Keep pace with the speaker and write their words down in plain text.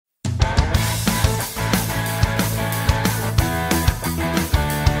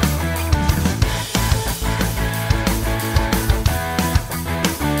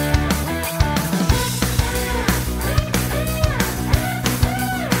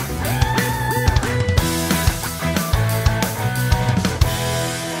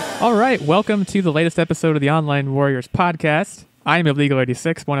right, welcome to the latest episode of the Online Warriors podcast. I'm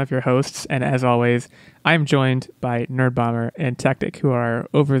Illegal86, one of your hosts, and as always, I'm joined by Nerd Bomber and Tactic, who are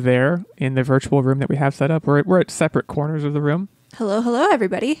over there in the virtual room that we have set up. We're at separate corners of the room. Hello,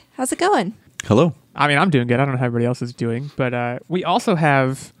 everybody. How's it going? Hello. I mean, I'm doing good. I don't know how everybody else is doing, but we also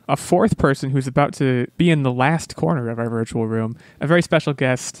have a fourth person who's about to be in the last corner of our virtual room, a very special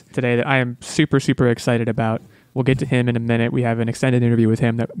guest today that I am super, super excited about. We'll get to him in a minute. We have an extended interview with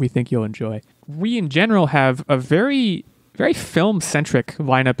him that we think you'll enjoy. We, in general, have a very film-centric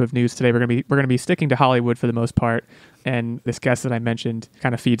lineup of news today. We're gonna be sticking to Hollywood for the most part, and this guest that I mentioned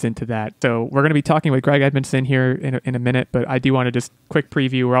kind of feeds into that. So we're going to be talking with Greg Edmonson here in a minute, but I do want to just quick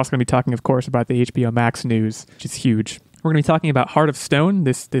preview. We're also going to be talking, of course, about the HBO Max news, which is huge. We're going to be talking about Heart of Stone,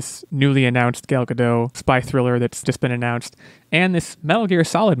 this newly announced Gal Gadot spy thriller that's just been announced, and this Metal Gear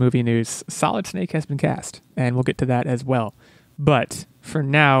Solid movie news. Solid Snake has been cast, and we'll get to that as well. But for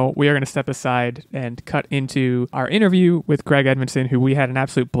now, we are going to step aside and cut into our interview with Greg Edmonson, who we had an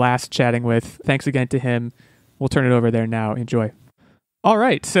absolute blast chatting with. Thanks again to him. We'll turn it over there now. Enjoy. All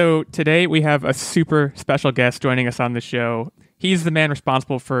right, so today we have a super special guest joining us on the show. He's the man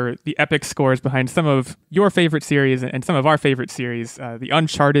responsible for the epic scores behind some of your favorite series and some of our favorite series, the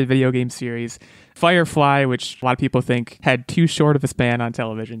Uncharted video game series, Firefly, which a lot of people think had too short of a span on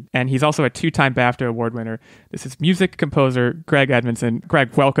television. And he's also a two-time BAFTA award winner. This is music composer Greg Edmonson.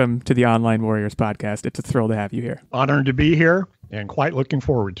 Greg, welcome to the Online Warriors podcast. It's a thrill to have you here. Honored to be here. And quite looking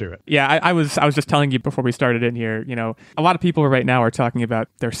forward to it. Yeah, I was just telling you before we started in here, you know, a lot of people right now are talking about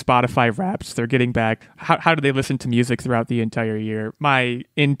their Spotify Wraps. They're getting back. How do they listen to music throughout the entire year? My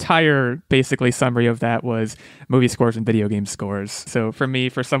entire basically summary of that was movie scores and video game scores. So for me,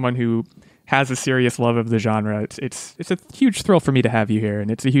 for someone who has a serious love of the genre, it's a huge thrill for me to have you here, and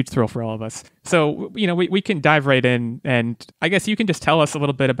it's a huge thrill for all of us. So, you know, we can dive right in, and I guess you can just tell us a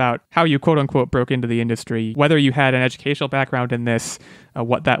little bit about how you quote-unquote broke into the industry, whether you had an educational background in this,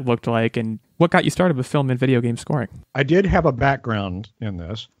 what that looked like, and what got you started with film and video game scoring. I did have a background in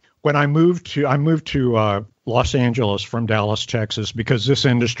this. When I moved to Los Angeles from Dallas, Texas, because this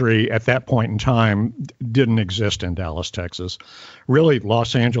industry at that point in time didn't exist in Dallas, Texas. Really,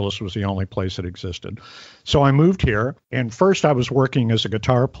 Los Angeles was the only place that existed. So I moved here, and first I was working as a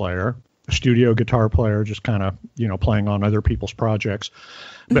guitar player, a studio guitar player, just kind of, you know, playing on other people's projects.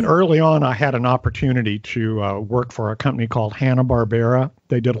 But early on, I had an opportunity to work for a company called Hanna-Barbera.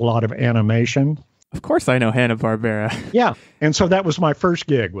 They did a lot of animation. Of course I know Hanna-Barbera. Yeah, and so that was my first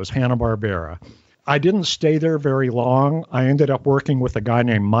gig, was Hanna-Barbera. I didn't stay there very long. I ended up working with a guy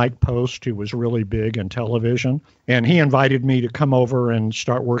named Mike Post, who was really big in television, and he invited me to come over and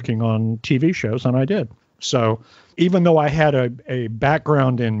start working on TV shows, and I did. So even though I had a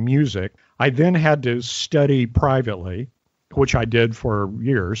background in music, I then had to study privately, which I did for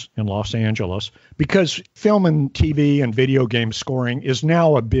years in Los Angeles, because film and TV and video game scoring is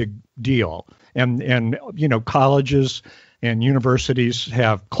now a big deal. And you know, colleges and universities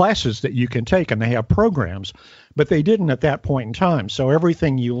have classes that you can take, and they have programs, but they didn't at that point in time. So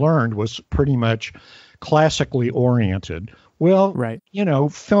everything you learned was pretty much classically oriented. Well, right. You know,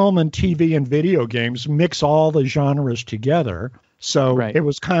 film and TV and video games mix all the genres together. So It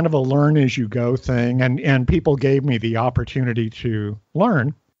was kind of a learn as you go thing, and people gave me the opportunity to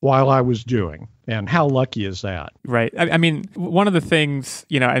learn while I was doing. And how lucky is that? Right. I mean, one of the things,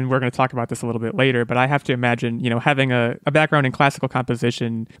 you know, and we're going to talk about this a little bit later, but I have to imagine, you know, having a background in classical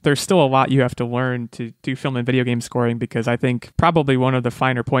composition, there's still a lot you have to learn to do film and video game scoring, because I think probably one of the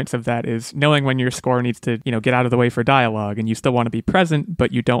finer points of that is knowing when your score needs to, you know, get out of the way for dialogue, and you still want to be present,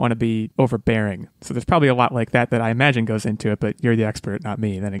 but you don't want to be overbearing. So there's probably a lot like that I imagine goes into it, but you're the expert, not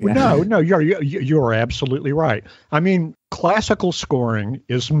me, then again. No, you're absolutely right. I mean, classical scoring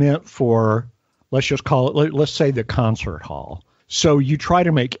is meant for, let's just call it, let's say, the concert hall. So you try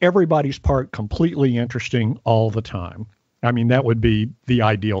to make everybody's part completely interesting all the time. I mean, that would be the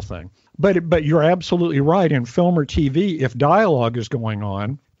ideal thing. But you're absolutely right. In film or TV, if dialogue is going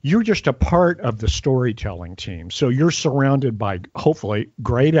on, you're just a part of the storytelling team. So you're surrounded by, hopefully,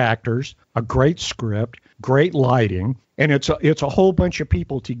 great actors, a great script, great lighting, and it's a whole bunch of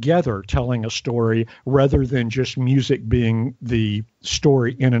people together telling a story rather than just music being the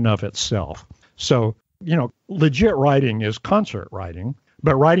story in and of itself. So, you know, legit writing is concert writing,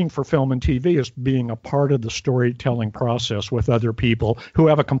 but writing for film and TV is being a part of the storytelling process with other people who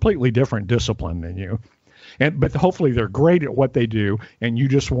have a completely different discipline than you. But hopefully they're great at what they do, and you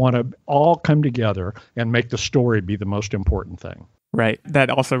just want to all come together and make the story be the most important thing. Right. That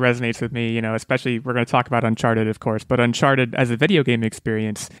also resonates with me, especially we're going to talk about Uncharted, of course, but Uncharted as a video game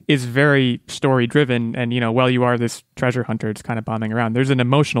experience is very story driven. And, while you are this treasure hunter, it's kind of bombing around. There's an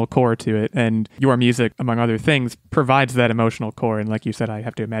emotional core to it. And your music, among other things, provides that emotional core. And like you said, I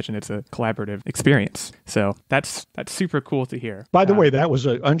have to imagine it's a collaborative experience. So that's super cool to hear. By the way,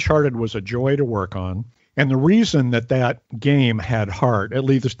 Uncharted was a joy to work on. And the reason that game had heart, at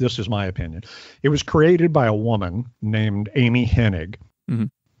least this is my opinion, it was created by a woman named Amy Hennig. Mm-hmm.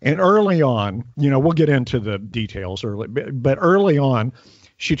 And early on, we'll get into the details early, but early on,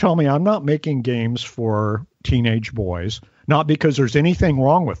 she told me, I'm not making games for teenage boys, not because there's anything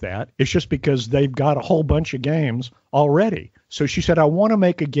wrong with that. It's just because they've got a whole bunch of games already. So she said, I want to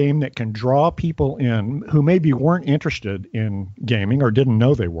make a game that can draw people in who maybe weren't interested in gaming or didn't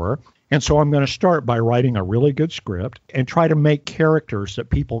know they were. And so I'm going to start by writing a really good script and try to make characters that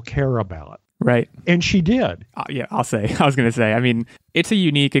people care about. Right. And she did. Yeah, I was going to say, I mean, it's a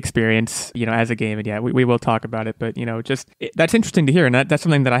unique experience, as a game. And yeah, we will talk about it. But, that's interesting to hear. And that's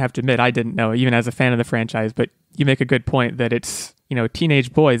something that I have to admit, I didn't know, even as a fan of the franchise. But you make a good point that it's,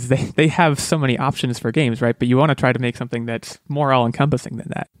 teenage boys, they have so many options for games, right? But you want to try to make something that's more all-encompassing than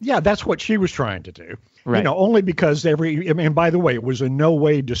that. Yeah, that's what she was trying to do. Right. Only because and by the way, it was in no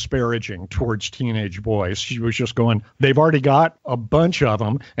way disparaging towards teenage boys. She was just going, they've already got a bunch of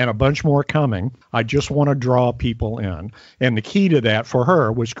them and a bunch more coming. I just want to draw people in. And the key to that for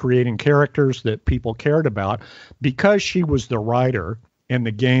her was creating characters that people cared about because she was the writer and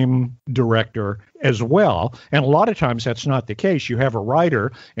the game director as well. And a lot of times that's not the case. You have a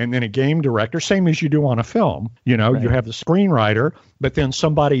writer and then a game director, same as you do on a film. Right. You have the screenwriter, but then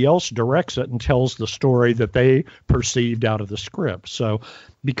somebody else directs it and tells the story that they perceived out of the script. So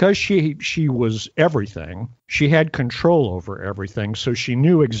because she was everything, she had control over everything. So she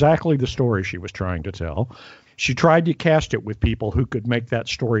knew exactly the story she was trying to tell. She tried to cast it with people who could make that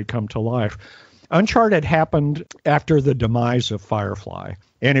story come to life. Uncharted happened after the demise of Firefly.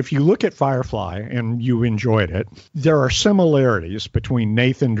 And if you look at Firefly and you enjoyed it, there are similarities between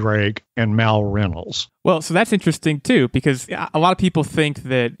Nathan Drake and Mal Reynolds. Well, so that's interesting too, because a lot of people think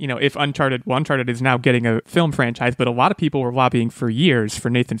that, if Uncharted is now getting a film franchise, but a lot of people were lobbying for years for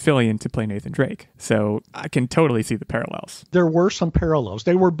Nathan Fillion to play Nathan Drake. So I can totally see the parallels. There were some parallels.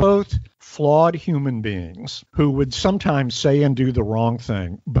 They were both flawed human beings who would sometimes say and do the wrong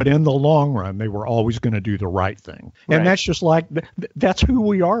thing, but in the long run, they were always going to do the right thing. And right. That's just like, that's who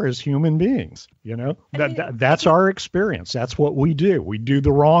we are as human beings. That's our experience. That's what we do. We do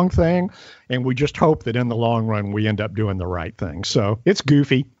the wrong thing, and we just hope that in the long run, we end up doing the right thing. So it's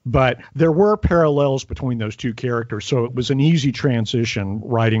goofy, but there were parallels between those two characters. So it was an easy transition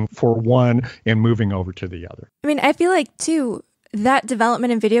writing for one and moving over to the other. I mean, I feel like, too, that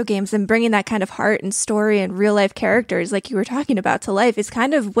development in video games and bringing that kind of heart and story and real life characters, like you were talking about, to life is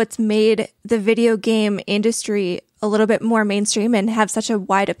kind of what's made the video game industry a little bit more mainstream and have such a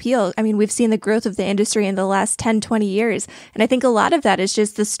wide appeal. I mean, we've seen the growth of the industry in the last 10, 20 years. And I think a lot of that is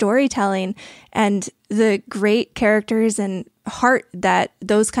just the storytelling and the great characters and heart that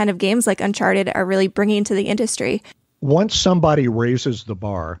those kind of games like Uncharted are really bringing to the industry. Once somebody raises the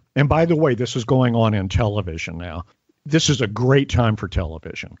bar, and by the way, this is going on in television now. This is a great time for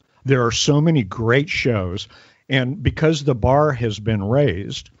television. There are so many great shows, and because the bar has been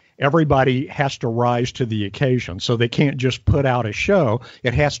raised, everybody has to rise to the occasion. So they can't just put out a show.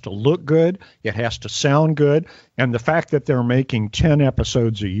 It has to look good. It has to sound good. And the fact that they're making 10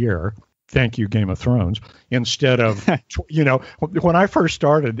 episodes a year, thank you, Game of Thrones, instead of, when I first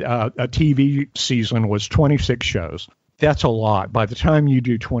started, a TV season was 26 shows. That's a lot. By the time you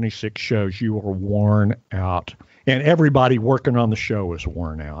do 26 shows, you are worn out. And everybody working on the show is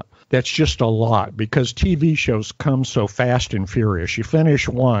worn out. That's just a lot because TV shows come so fast and furious. You finish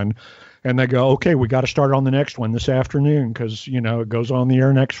one and they go, okay, we got to start on the next one this afternoon because, it goes on the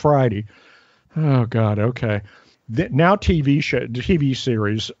air next Friday. Oh, God, okay. Now TV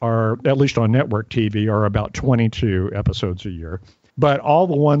series are, at least on network TV, are about 22 episodes a year. But all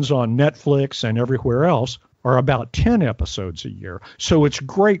the ones on Netflix and everywhere else are about 10 episodes a year. So it's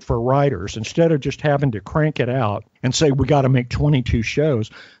great for writers. Instead of just having to crank it out and say, we got to make 22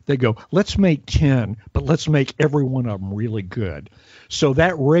 shows, they go, let's make 10, but let's make every one of them really good. So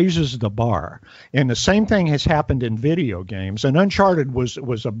that raises the bar. And the same thing has happened in video games. And Uncharted was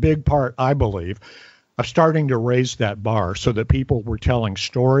a big part, I believe, of starting to raise that bar so that people were telling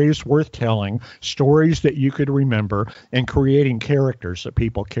stories worth telling, stories that you could remember, and creating characters that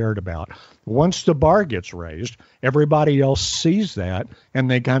people cared about. Once the bar gets raised, everybody else sees that, and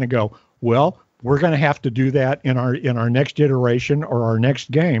they kind of go, well, we're going to have to do that in our next iteration or our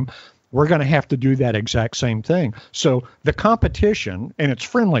next game. we're going to have to do that exact same thing. So the competition, and it's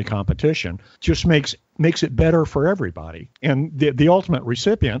friendly competition, just makes it better for everybody. And the ultimate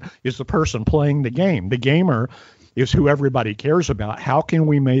recipient is the person playing the game. The gamer is who everybody cares about. How can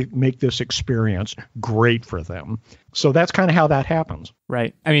we make this experience great for them? So that's kind of how that happens.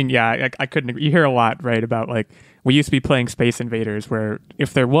 Right. I mean, yeah, I couldn't agree. You hear a lot, right, about like, we used to be playing Space Invaders where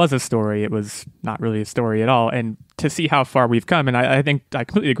if there was a story, it was not really a story at all. And to see how far we've come, and I think I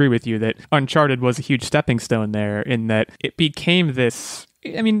completely agree with you that Uncharted was a huge stepping stone there in that it became this.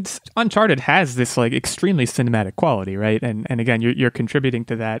 I mean, Uncharted has this like extremely cinematic quality, right? And again, you're contributing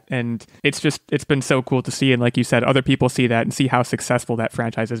to that, and it's been so cool to see. And like you said, other people see that and see how successful that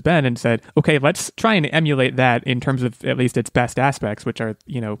franchise has been, and said, okay, let's try and emulate that in terms of at least its best aspects, which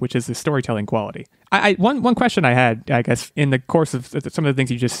is the storytelling quality. One question I had, I guess, in the course of some of the things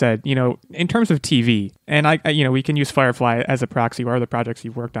you just said, in terms of TV, and we can use Firefly as a proxy or other projects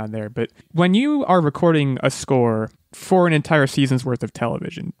you've worked on there, but when you are recording a score for an entire season's worth of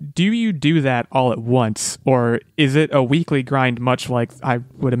television, do you do that all at once, or is it a weekly grind, much like I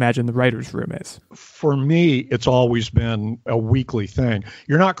would imagine the writer's room is? For me, it's always been a weekly thing.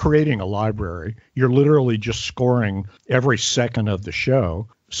 You're not creating a library. You're literally just scoring every second of the show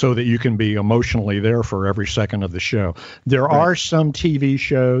so that you can be emotionally there for every second of the show. There are some TV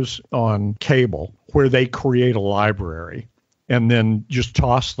shows on cable where they create a library and then just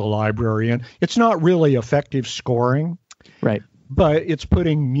toss the library in. It's not really effective scoring, right? But it's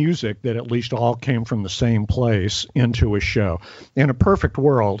putting music that at least all came from the same place into a show. In a perfect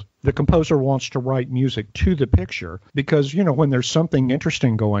world, the composer wants to write music to the picture because, when there's something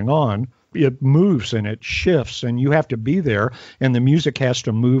interesting going on, it moves and it shifts and you have to be there and the music has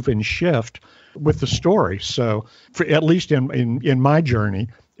to move and shift with the story. So at least in my journey,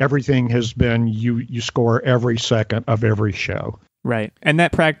 everything has been you score every second of every show. Right. And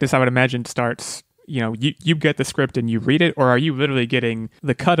that practice, I would imagine, starts, you get the script and you read it, or are you literally getting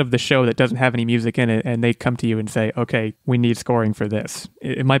the cut of the show that doesn't have any music in it and they come to you and say, okay, we need scoring for this?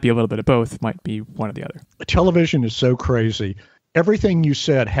 It might be a little bit of both. It might be one or the other. Television is so crazy. Everything you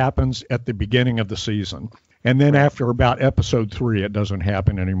said happens at the beginning of the season. And then after about episode 3, it doesn't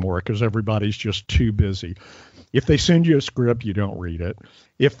happen anymore because everybody's just too busy. If they send you a script, you don't read it.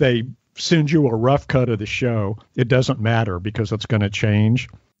 If they send you a rough cut of the show, it doesn't matter because it's going to change.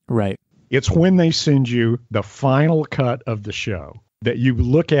 Right. It's when they send you the final cut of the show that you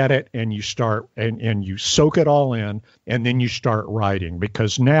look at it and you start and you soak it all in, and then you start writing,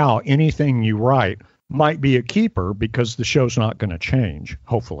 because now anything you write might be a keeper because the show's not going to change,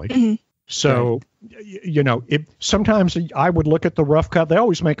 hopefully. Mm-hmm. So, sometimes I would look at the rough cut. They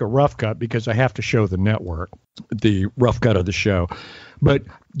always make a rough cut because I have to show the network the rough cut of the show. But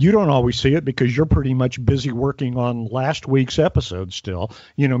you don't always see it because you're pretty much busy working on last week's episode still.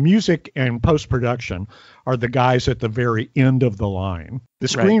 Music and post-production are the guys at the very end of the line. The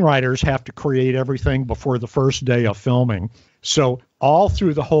screenwriters have to create everything before the first day of filming. So all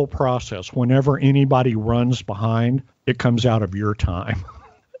through the whole process, whenever anybody runs behind, it comes out of your time.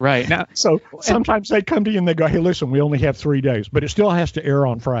 Right. Now, so sometimes they come to you and they go, hey, listen, we only have 3 days, but it still has to air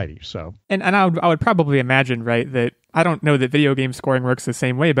on Friday. So and I would probably imagine, right, that I don't know that video game scoring works the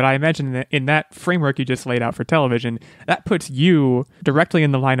same way, but I imagine that in that framework you just laid out for television, that puts you directly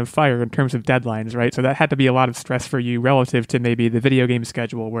in the line of fire in terms of deadlines, right? So that had to be a lot of stress for you relative to maybe the video game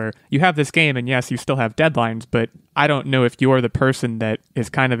schedule where you have this game and yes, you still have deadlines, but I don't know if you're the person that is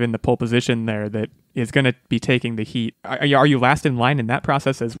kind of in the pole position there that is going to be taking the heat. Are you last in line in that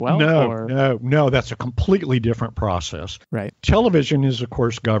process as well? No, that's a completely different process. Right. Television is, of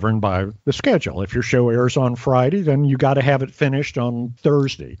course, governed by the schedule. If your show airs on Friday, then you got to have it finished on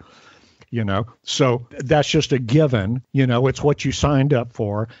Thursday. So that's just a given. It's what you signed up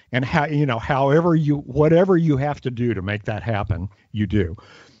for, and whatever you have to do to make that happen, you do.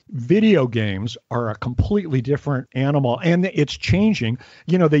 Video games are a completely different animal, and it's changing.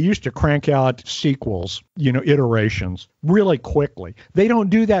 They used to crank out sequels, iterations really quickly. They don't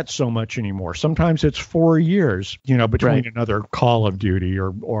do that so much anymore. Sometimes it's 4 years, between another Call of Duty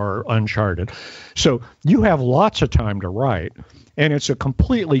or Uncharted. So you have lots of time to write. And it's a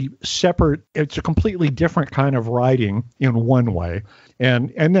completely different kind of writing in one way.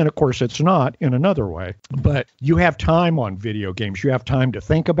 And then, of course, it's not in another way. But you have time on video games. You have time to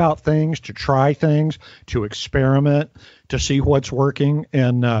think about things, to try things, to experiment, to see what's working.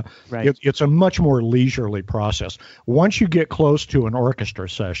 And it's a much more leisurely process. Once you get close to an orchestra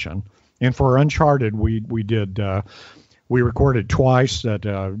session, and for Uncharted, we did We recorded twice at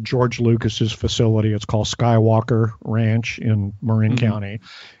George Lucas's facility. It's called Skywalker Ranch in Marin County.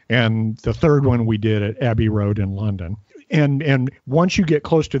 And the third one we did at Abbey Road in London. And once you get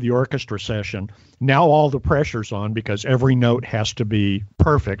close to the orchestra session, now all the pressure's on because every note has to be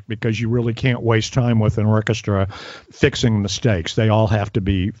perfect because you really can't waste time with an orchestra fixing mistakes. They all have to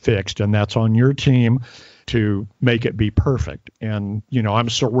be fixed, and that's on your team to make it be perfect. And, I'm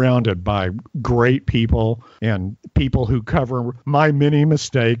surrounded by great people and people who cover my many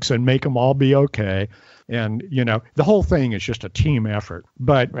mistakes and make them all be okay. And, the whole thing is just a team effort.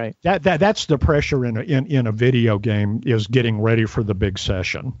 But that's the pressure in a video game, is getting ready for the big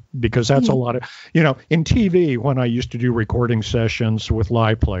session, because that's a lot of, in TV, when I used to do recording sessions with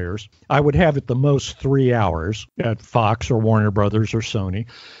live players, I would have at the most 3 hours at Fox or Warner Brothers or Sony.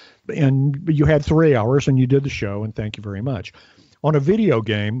 And you had 3 hours and you did the show, and thank you very much. On a video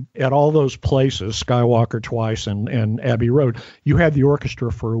game, at all those places, Skywalker twice and Abbey Road, you had the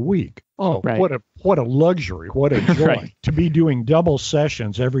orchestra for a week. Oh, what a luxury, what a joy to be doing double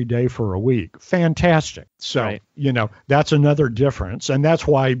sessions every day for a week. Fantastic. So, that's another difference. And that's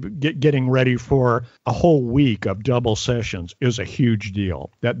why getting ready for a whole week of double sessions is a huge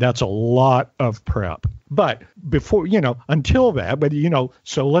deal. That's a lot of prep. But before, until that, but,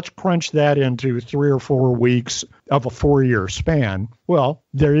 so let's crunch that into 3 or 4 weeks of a 4-year span. Well,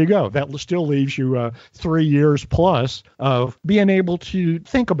 there you go. That still leaves you 3 years plus of being able to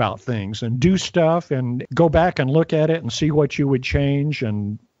think about things and do stuff and go back and look at it and see what you would change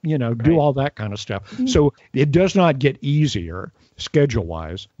and, do all that kind of stuff. So it does not get easier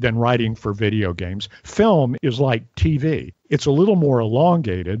schedule-wise than writing for video games. Film is like TV. It's a little more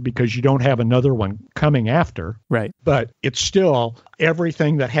elongated because you don't have another one coming after. Right. But it's still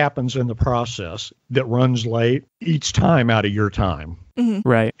everything that happens in the process that runs late each time out of your time.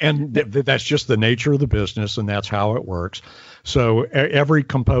 Right. And that's just the nature of the business, and that's how it works. So every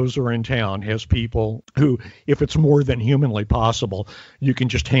composer in town has people who, if it's more than humanly possible, you can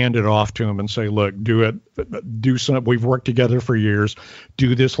just hand it off to them and say, look, do it, do some, we've worked together for years,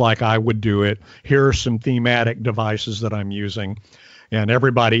 do this like I would do it. Here are some thematic devices that I'm using. And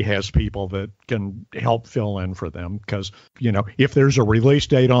everybody has people that can help fill in for them because, if there's a release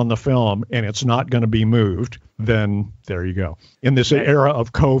date on the film and it's not going to be moved, then there you go. In this era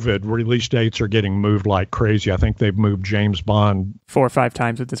of COVID, release dates are getting moved like crazy. I think they've moved James Bond 4 or 5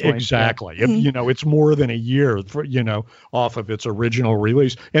 times at this point. Exactly. Yeah. It's more than a year, off of its original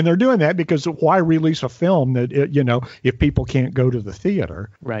release. And they're doing that because why release a film that, if people can't go to the theater?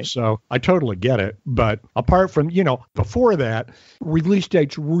 Right. So I totally get it. But apart from, before that, release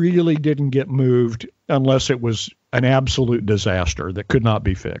dates really didn't get moved unless it was an absolute disaster that could not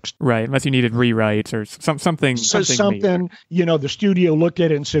be fixed. Right, unless you needed rewrites or something. The studio looked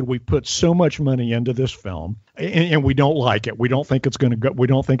at it and said, we put so much money into this film and we don't like it. We don't think it's going to go. We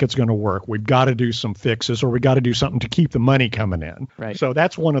don't think it's going to work. We've got to do some fixes, or we got to do something to keep the money coming in. Right. So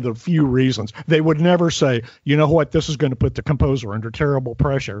that's one of the few reasons. They would never say, you know what, this is going to put the composer under terrible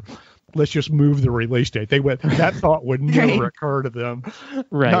pressure. Let's just move the release date. That thought would never occur to them.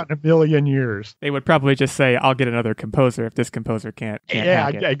 Right. Not in a million years. They would probably just say, I'll get another composer if this composer can't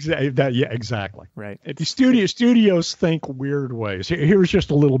exactly. Right. The studios think weird ways. Here's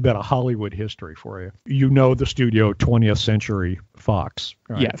just a little bit of Hollywood history for you. The studio 20th Century Fox.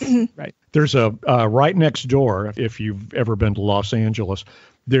 Right? Yes. Right. There's a right next door, if you've ever been to Los Angeles,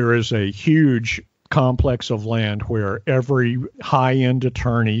 there is a huge complex of land where every high-end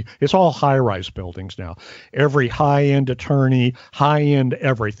attorney, it's all high-rise buildings now, every high-end attorney, high-end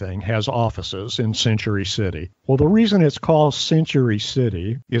everything has offices in Century City. Well, the reason it's called Century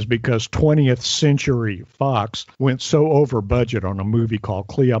City is because 20th Century Fox went so over budget on a movie called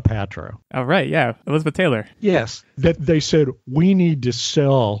Cleopatra. Oh, right, yeah, Elizabeth Taylor. Yes, that they said, we need to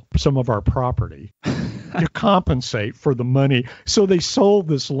sell some of our property to compensate for the money. So they sold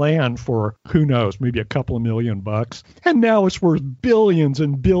this land for, who knows, maybe a couple of $1 million. And now it's worth billions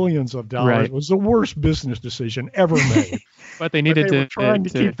and billions of dollars. Right. It was the worst business decision ever made. But they needed were trying to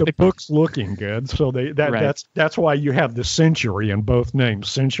keep the books looking good. So that's why you have the century in both names.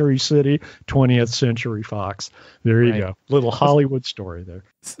 Century City, 20th Century Fox. There you go. Little Hollywood story there.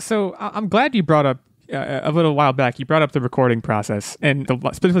 So I'm glad you brought up a little while back, you brought up the recording process and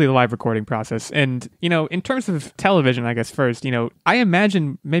specifically the live recording process. And, in terms of television, I guess first, I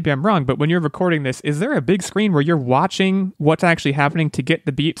imagine, maybe I'm wrong, but when you're recording this, is there a big screen where you're watching what's actually happening to get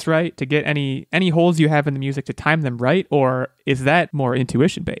the beats right, to get any holes you have in the music to time them right? Or is that more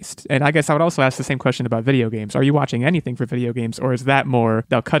intuition based? And I guess I would also ask the same question about video games. Are you watching anything for video games, or is that more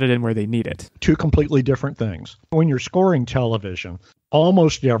they'll cut it in where they need it? Two completely different things. When you're scoring television,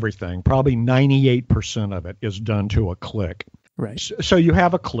 almost everything, probably 98% of it, is done to a click. Right. So you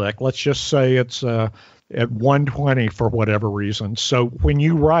have a click. Let's just say it's at 120 for whatever reason. So when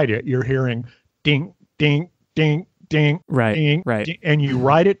you write it, you're hearing ding, ding, ding, ding, Right. ding, Right. ding, and you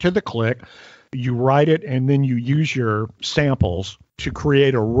write it to the click. You write it, and then you use your samples to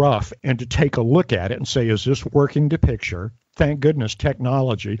create a rough and to take a look at it and say, is this working to picture? Thank goodness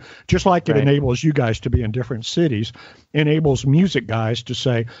technology, just like it enables you guys to be in different cities, enables music guys to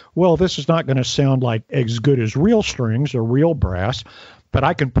say, well, this is not going to sound like as good as real strings or real brass, but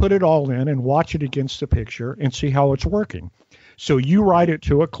I can put it all in and watch it against the picture and see how it's working. So you write it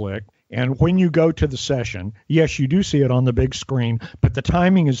to a click. And when you go to the session, yes, you do see it on the big screen, but the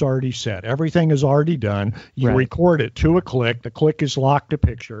timing is already set. Everything is already done. You record it to a click. The click is locked to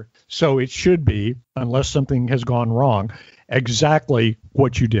picture. So it should be, unless something has gone wrong, exactly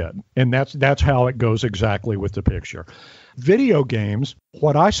what you did. And that's how it goes exactly with the picture. Video games,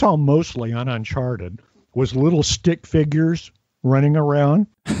 what I saw mostly on Uncharted was little stick figures running around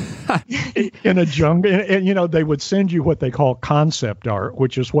in a jungle. And, you know, they would send you what they call concept art,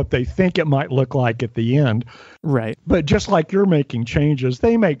 which is what they think it might look like at the end. Right. But just like you're making changes,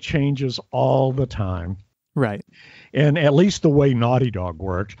 they make changes all the time. Right. And at least the way Naughty Dog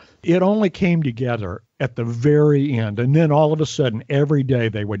worked, it only came together at the very end. And then all of a sudden, every day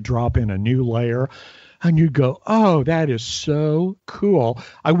they would drop in a new layer. And you'd go, oh, that is so cool.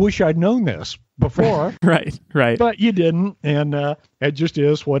 I wish I'd known this before. Right. But you didn't. And it just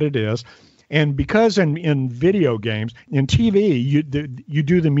is what it is. And because in video games, in TV, you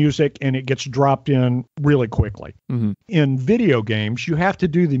do the music and it gets dropped in really quickly. Mm-hmm. In video games, you have to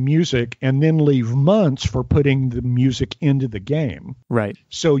do the music and then leave months for putting the music into the game. Right.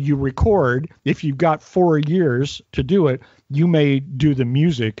 So you record, if you've got 4 years to do it, you may do the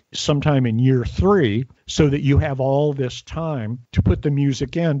music sometime in year 3 so that you have all this time to put the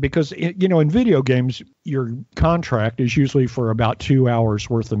music in. Because, in video games, your contract is usually for about 2 hours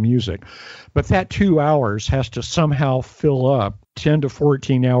worth of music. But that 2 hours has to somehow fill up 10 to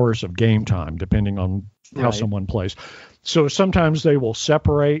 14 hours of game time, depending on how someone plays. So sometimes they will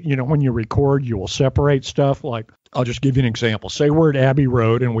separate, when you record, you will separate stuff. Like, I'll just give you an example. Say we're at Abbey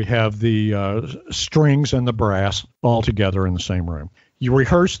Road and we have the strings and the brass all together in the same room. You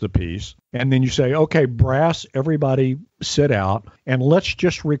rehearse the piece and then you say, okay, brass, everybody sit out and let's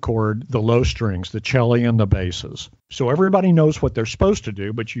just record the low strings, the cello and the basses. So everybody knows what they're supposed to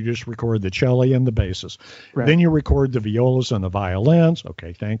do, but you just record the cello and the basses. Right. Then you record the violas and the violins.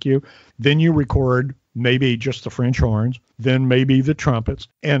 Okay, thank you. Then you record maybe just the French horns, then maybe the trumpets.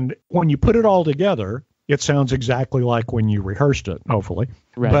 And when you put it all together, it sounds exactly like when you rehearsed it, hopefully.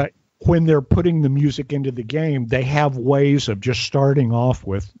 Right. But when they're putting the music into the game, they have ways of just starting off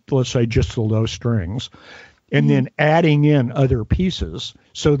with, let's say, just the low strings, and then adding in other pieces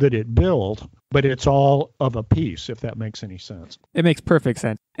so that it builds, but it's all of a piece, if that makes any sense. It makes perfect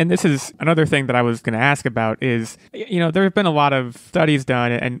sense. And this is another thing that I was going to ask about is, there have been a lot of studies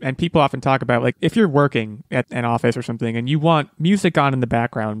done and people often talk about, like, if you're working at an office or something and you want music on in the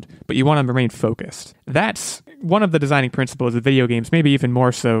background, but you want to remain focused, that's one of the designing principles of video games, maybe even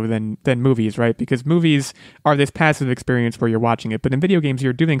more so than movies, right? Because movies are this passive experience where you're watching it, but in video games,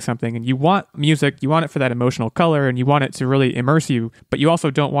 you're doing something and you want music, you want it for that emotional color and you want it to really immerse you, but you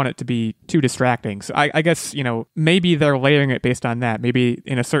also don't want it to be too distracting. So I guess, maybe they're layering it based on that. Maybe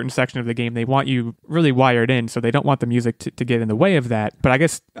in a certain section of the game, they want you really wired in, so they don't want the music to get in the way of that. But I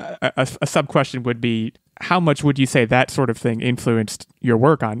guess a sub-question would be, how much would you say that sort of thing influenced your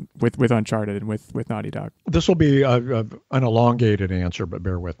work on with Uncharted and with Naughty Dog? This will be an elongated answer, but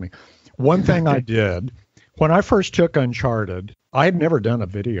bear with me. One thing I did, when I first took Uncharted, I had never done a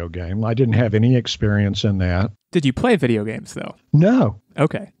video game. I didn't have any experience in that. Did you play video games, though? No.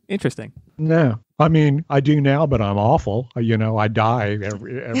 Okay. Interesting. No. I mean, I do now, but I'm awful. I die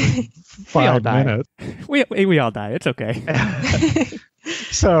every 5 minutes. We all die. It's okay.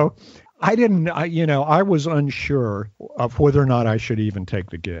 So I didn't, I was unsure of whether or not I should even take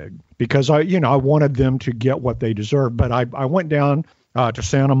the gig because I wanted them to get what they deserved. But I went down to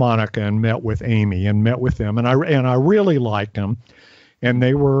Santa Monica and met with Amy and met with them. And I really liked them. And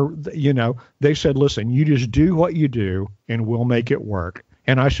they were, they said, listen, you just do what you do and we'll make it work.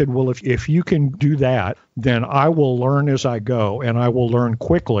 And I said, well, if you can do that, then I will learn as I go and I will learn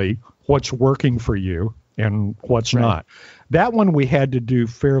quickly what's working for you and what's not. That one we had to do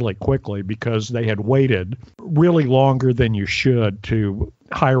fairly quickly because they had waited really longer than you should to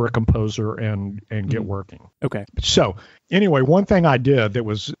hire a composer and get working. Okay. So anyway, one thing I did that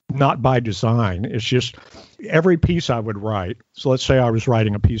was not by design is just every piece I would write. So let's say I was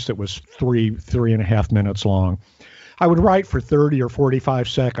writing a piece that was three and a half minutes long. I would write for 30 or 45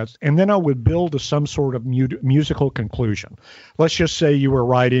 seconds, and then I would build to some sort of musical conclusion. Let's just say you were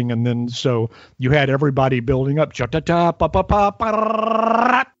writing, and then so you had everybody building up, start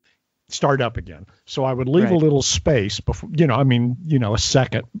up again. So I would leave a little space before, a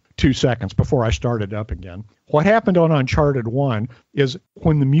second, 2 seconds before I started up again. What happened on Uncharted 1 is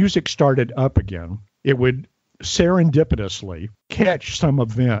when the music started up again, it would serendipitously catch some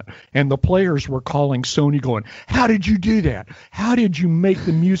event, and the players were calling Sony going, how did you do that? How did you make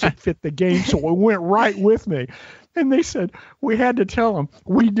the music fit the game so it went right with me? And they said, we had to tell them,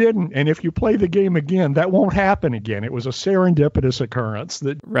 we didn't. And if you play the game again, that won't happen again. It was a serendipitous occurrence.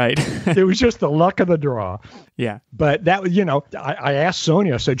 It was just the luck of the draw. Yeah. But that, I asked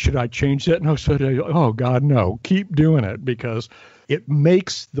Sony, I said, should I change that? And I said, oh, God, no. Keep doing it, because it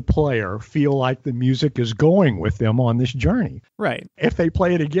makes the player feel like the music is going with them on this journey. Right. If they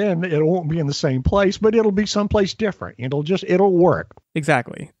play it again, it won't be in the same place, but it'll be someplace different. It'll work.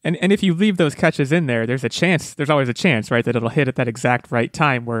 Exactly. And if you leave those catches in there, there's always a chance, right, that it'll hit at that exact right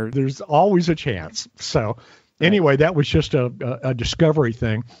time where there's always a chance. So anyway, that was just a discovery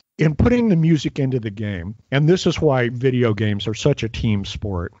thing. In putting the music into the game, and this is why video games are such a team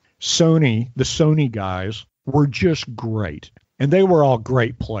sport, the Sony guys were just great. And they were all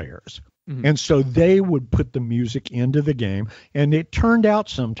great players. Mm-hmm. And so they would put the music into the game. And it turned out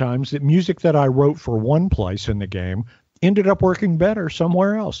sometimes that music that I wrote for one place in the game ended up working better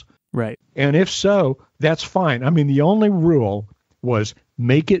somewhere else. Right. And if so, that's fine. I mean, the only rule was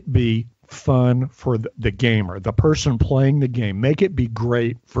make it be fun for the gamer, the person playing the game. Make it be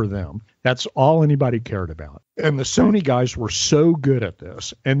great for them. That's all anybody cared about. And the Sony guys were so good at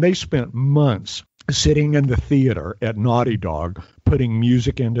this. And they spent months sitting in the theater at Naughty Dog, putting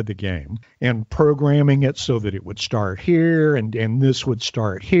music into the game and programming it so that it would start here and this would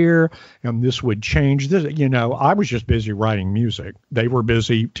start here and this would change. This, I was just busy writing music. They were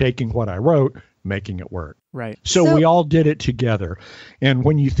busy taking what I wrote, making it work. Right. So we all did it together. And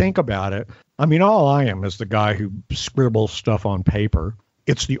when you think about it, I mean, all I am is the guy who scribbles stuff on paper.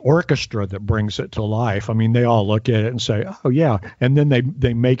 It's the orchestra that brings it to life. I mean, they all look at it and say, oh, yeah. And then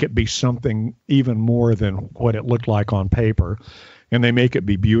they make it be something even more than what it looked like on paper. And they make it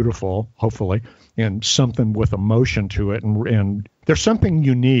be beautiful, hopefully, and something with emotion to it. And there's something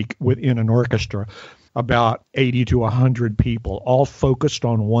unique within an orchestra about 80 to 100 people all focused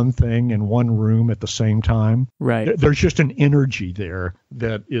on one thing in one room at the same time. Right. There's just an energy there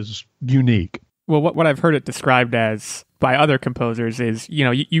that is unique. Well, what I've heard it described as by other composers is,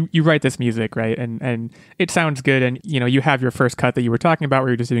 you write this music, right? And it sounds good. And, you have your first cut that you were talking about where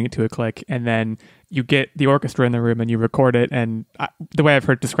you're just doing it to a click. And then you get the orchestra in the room and you record it. And the way I've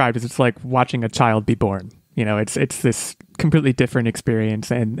heard it described is it's like watching a child be born. It's this completely different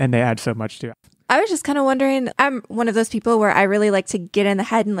experience and they add so much to it. I was just kind of wondering, I'm one of those people where I really like to get in the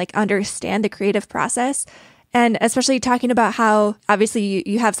head and understand the creative process. And especially talking about how obviously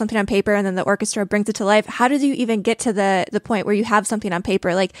you have something on paper and then the orchestra brings it to life. How did you even get to the point where you have something on paper?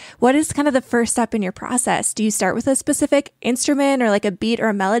 What is kind of the first step in your process? Do you start with a specific instrument or a beat or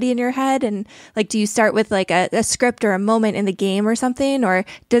a melody in your head? And do you start with a script or a moment in the game or something? Or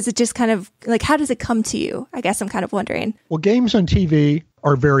does it just kind of how does it come to you? I guess I'm kind of wondering. Well, games and TV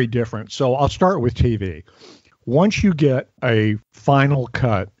are very different. So I'll start with TV. Once you get a final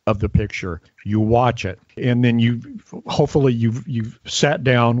cut of the picture, you watch it, and then you've sat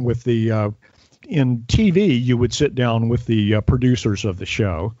down with in TV, you would sit down with the producers of the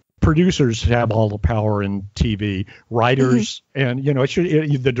show. Producers have all the power in TV. Writers, and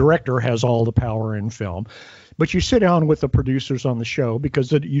the director has all the power in film. But you sit down with the producers on the show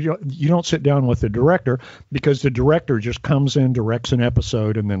because you don't sit down with the director because the director just comes in, directs an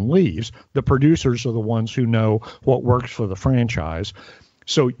episode, and then leaves. The producers are the ones who know what works for the franchise.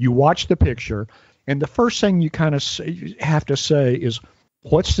 So you watch the picture, and the first thing you kind of have to say is,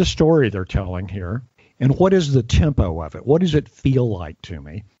 what's the story they're telling here? And what is the tempo of it? What does it feel like to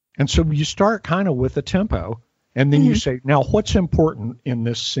me? And so you start kind of with the tempo, and then you say, now what's important in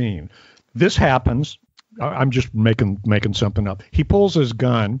this scene? This happens. I'm just making something up. He pulls his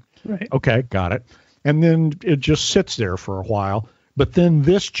gun. Right. Okay, got it. And then it just sits there for a while. But then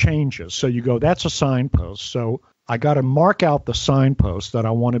this changes. So you go, that's a signpost. So I got to mark out the signpost that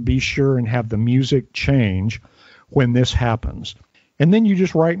I want to be sure and have the music change when this happens. And then you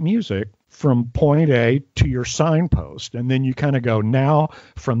just write music from point A to your signpost. And then you kind of go, now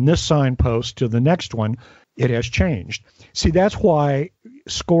from this signpost to the next one, it has changed. See, that's why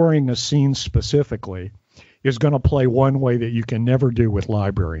scoring a scene specifically is going to play one way that you can never do with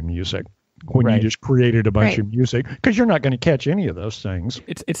library music. when you Right. just created a bunch Right. of music, because you're not going to catch any of those things.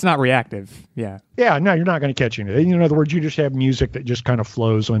 It's not reactive. Yeah. Yeah, no, you're not going to catch any of it. In other words, you just have music that just kind of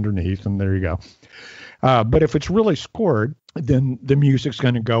flows underneath, and there you go. But if it's really scored, then the music's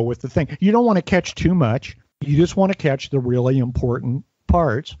going to go with the thing. You don't want to catch too much. You just want to catch the really important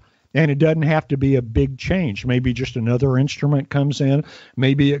parts. And it doesn't have to be a big change. Maybe just another instrument comes in.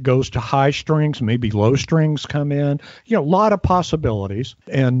 Maybe it goes to high strings. Maybe low strings come in. A lot of possibilities.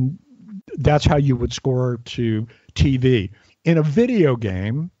 And that's how you would score to TV. In a video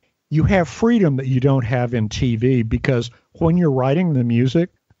game, you have freedom that you don't have in TV, because when you're writing the music,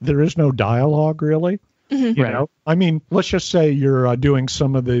 there is no dialogue really. You Right. know, I mean, let's just say you're doing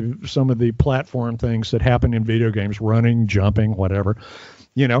some of the platform things that happen in video games, running, jumping, whatever.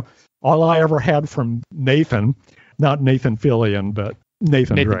 All I ever had from Nathan, not Nathan Fillion, but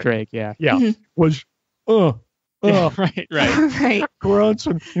Nathan Drake. Drake, yeah. Yeah, was right, right. Right. grunts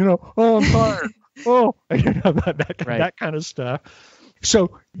and oh, I'm tired. That kind of stuff.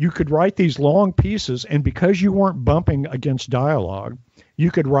 So you could write these long pieces, and because you weren't bumping against dialogue, you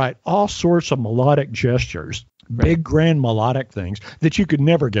could write all sorts of melodic gestures, big grand melodic things that you could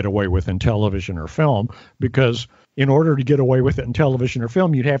never get away with in television or film, because in order to get away with it in television or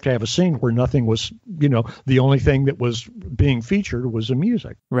film, you'd have to have a scene where nothing was, the only thing that was being featured was the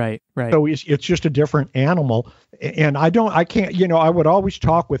music. Right, right. So it's just a different animal. And I would always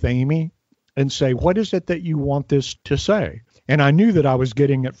talk with Amy and say, what is it that you want this to say? And I knew that I was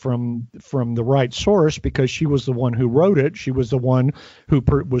getting it from the right source, because she was the one who wrote it. She was the one who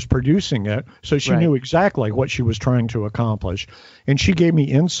was producing it. So she knew exactly what she was trying to accomplish. And she gave me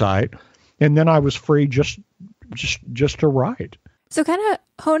insight. And then I was free just to write. So kind of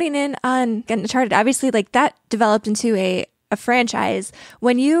honing in on Uncharted, obviously like that developed into a franchise.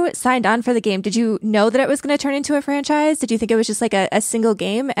 When you signed on for the game, did you know that it was going to turn into a franchise? Did you think it was just like a single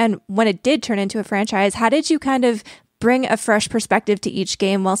game? And when it did turn into a franchise, how did you kind of bring a fresh perspective to each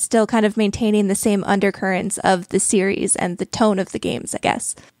game while still kind of maintaining the same undercurrents of the series and the tone of the games, I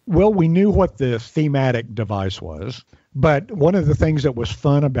guess? Well, we knew what the thematic device was, but one of the things that was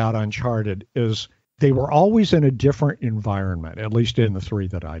fun about Uncharted is they were always in a different environment, at least in the 3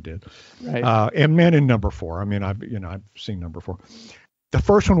 that I did. Right. And in number 4. I mean, I've seen number 4. The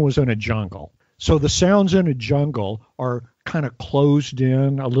first one was in a jungle. So the sounds in a jungle are kind of closed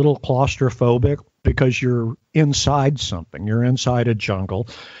in, a little claustrophobic, because you're inside something. You're inside a jungle.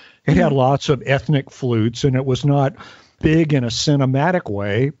 It had lots of ethnic flutes, and it was not big in a cinematic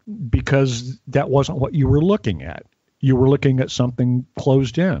way, because that wasn't what you were looking at. You were looking at something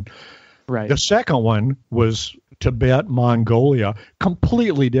closed in. Right. The second one was Tibet, Mongolia,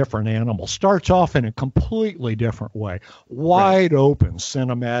 completely different animal. Starts off in a completely different way. Wide open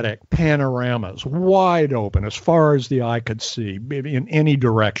cinematic panoramas, wide open as far as the eye could see, maybe in any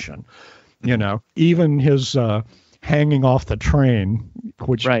direction. Even his hanging off the train,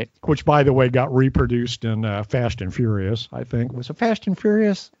 which by the way got reproduced in Fast and Furious, I think. Was it Fast and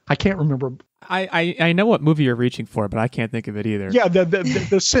Furious? I can't remember. I know what movie you're reaching for, but I can't think of it either. Yeah,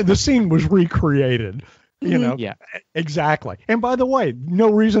 the scene was recreated. Yeah. Exactly. And by the way, no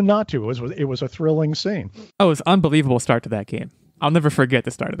reason not to. It was a thrilling scene. Oh, it was an unbelievable start to that game. I'll never forget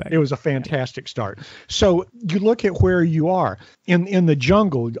the start of that game. It was a fantastic start. So you look at where you are. In the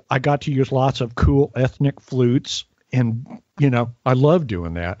jungle, I got to use lots of cool ethnic flutes, and I love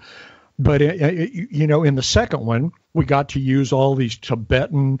doing that. But in the second one, we got to use all these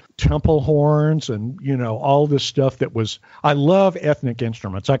Tibetan temple horns and all this stuff that was. I love ethnic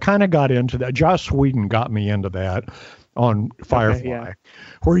instruments. I kind of got into that. Joss Whedon got me into that on Firefly,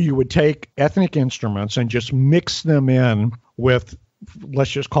 where you would take ethnic instruments and just mix them in with,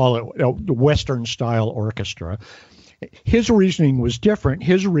 let's just call it a Western style orchestra. His reasoning was different.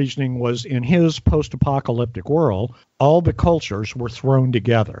 His reasoning was, in his post-apocalyptic world, all the cultures were thrown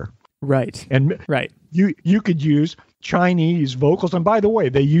together. Right. And right. You could use Chinese vocals. And by the way,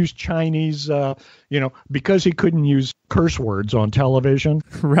 they used Chinese, because he couldn't use curse words on television.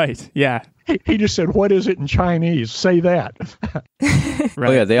 Right. Yeah. He just said, what is it in Chinese? Say that. Right.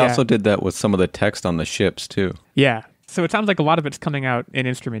 Oh, yeah. They also did that with some of the text on the ships, too. Yeah. So it sounds like a lot of it's coming out in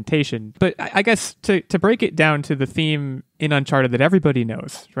instrumentation. But I guess to break it down to the theme in Uncharted that everybody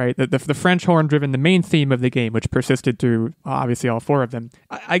knows, right? The French horn driven, the main theme of the game, which persisted through obviously all 4 of them.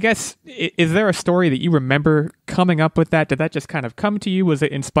 I guess, is there a story that you remember coming up with that? Did that just kind of come to you? Was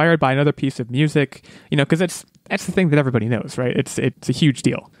it inspired by another piece of music? Because that's the thing that everybody knows, right? It's a huge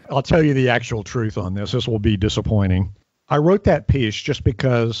deal. I'll tell you the actual truth on this. This will be disappointing. I wrote that piece just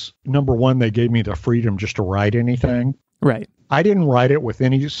because, number one, they gave me the freedom just to write anything. Right. I didn't write it with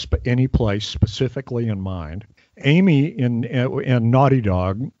any place specifically in mind. Amy and Naughty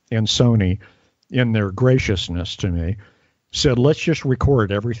Dog and Sony, in their graciousness to me, said, let's just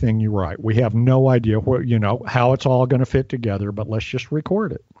record everything you write. We have no idea how it's all going to fit together, but let's just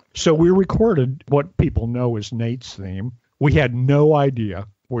record it. So we recorded what people know as Nate's theme. We had no idea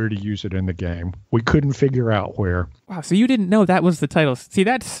where to use it in the game. We couldn't figure out where. Wow, so you didn't know that was the title. See,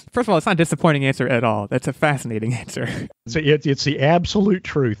 that's, first of all, it's not a disappointing answer at all. That's a fascinating answer. So it's the absolute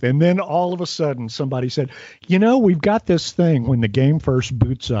truth. And then all of a sudden somebody said, we've got this thing when the game first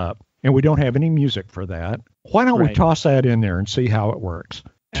boots up, and we don't have any music for that. Why don't we toss that in there and see how it works?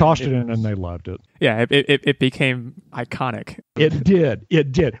 Tossed it in and they loved it. Yeah, it became iconic. It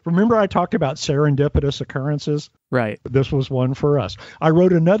did. Remember I talked about serendipitous occurrences? Right. This was one for us. I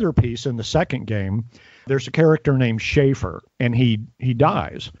wrote another piece in the second game. There's a character named Schaefer, and he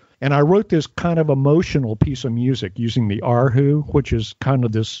dies. And I wrote this kind of emotional piece of music using the erhu, which is kind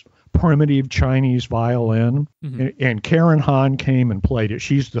of this primitive Chinese violin. Mm-hmm. And Karen Hahn came and played it.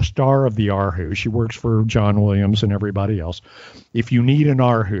 She's the star of the erhu. She works for John Williams and everybody else. If you need an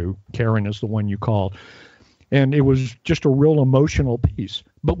erhu, Karen is the one you call. And it was just a real emotional piece.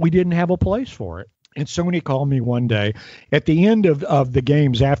 But we didn't have a place for it. And Sony called me one day. At the end of the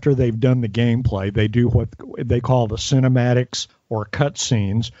games, after they've done the gameplay, they do what they call the cinematics or cut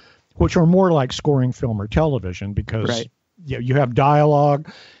scenes, which are more like scoring film or television because you have dialogue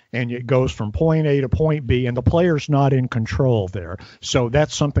and it goes from point A to point B, and the player's not in control there. So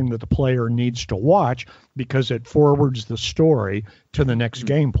that's something that the player needs to watch because it forwards the story to the next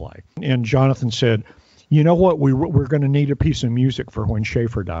gameplay. And Jonathan said, you know what, we're going to need a piece of music for when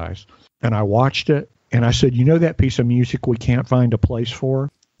Schaefer dies. And I watched it, and I said, that piece of music we can't find a place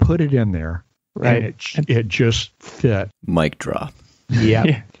for? Put it in there. Right. And it just fit. Mic drop.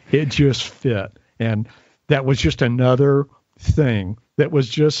 Yeah. It just fit. And that was just another thing that was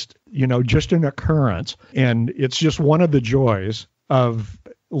just an occurrence. And it's just one of the joys of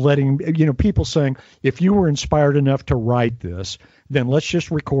letting, people saying, if you were inspired enough to write this, then let's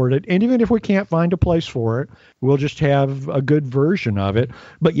just record it. And even if we can't find a place for it, we'll just have a good version of it.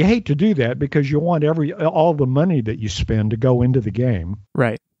 But you hate to do that because you want all the money that you spend to go into the game.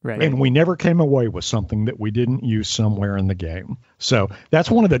 Right. And we never came away with something that we didn't use somewhere in the game. So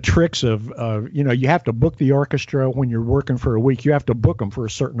that's one of the tricks of you have to book the orchestra when you're working for a week. You have to book them for a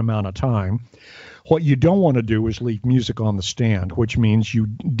certain amount of time. What you don't want to do is leave music on the stand, which means you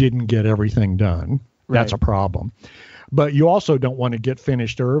didn't get everything done. That's a problem. But you also don't want to get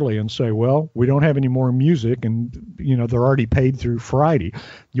finished early and say, well, we don't have any more music and, they're already paid through Friday.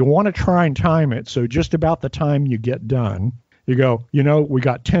 You want to try and time it. So just about the time you get done, you go, we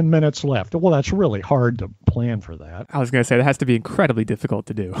got 10 minutes left. Well, that's really hard to plan for that. I was going to say that has to be incredibly difficult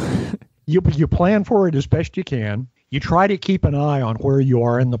to do. You plan for it as best you can. You try to keep an eye on where you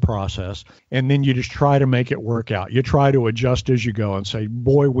are in the process, and then you just try to make it work out. You try to adjust as you go and say,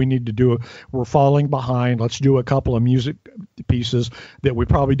 boy, we're falling behind. Let's do a couple of music pieces that we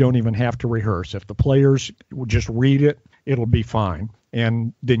probably don't even have to rehearse. If the players will just read it, it'll be fine.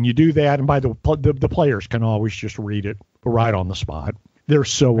 And then you do that, and the players can always just read it right on the spot. They're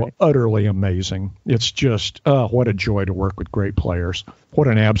so utterly amazing. It's just, what a joy to work with great players. What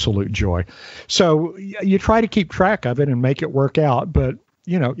an absolute joy. So you try to keep track of it and make it work out, but,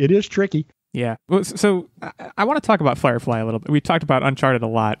 it is tricky. Yeah. Well, so I want to talk about Firefly a little bit. We talked about Uncharted a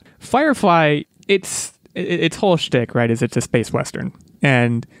lot. Firefly, its whole shtick, right, is it's a space western.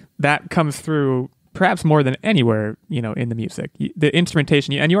 And that comes through perhaps more than anywhere, in the music. The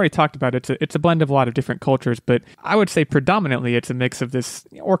instrumentation, and you already talked about it, it's a blend of a lot of different cultures, but I would say predominantly it's a mix of this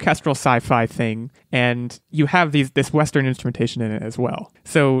orchestral sci-fi thing, and you have this Western instrumentation in it as well.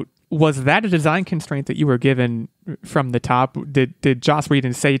 So was that a design constraint that you were given from the top? Did Joss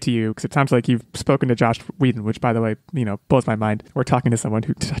Whedon say to you, because it sounds like you've spoken to Joss Whedon, which, by the way, blows my mind. We're talking to someone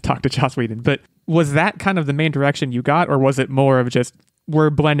who talked to Joss Whedon, but was that kind of the main direction you got, or was it more of just,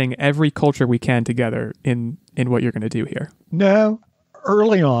 we're blending every culture we can together in what you're going to do here? No.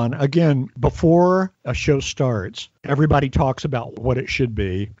 Early on, again, before a show starts, everybody talks about what it should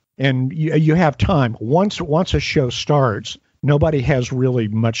be. And you have time. Once a show starts, nobody has really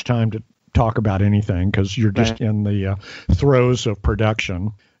much time to talk about anything because you're just in the throes of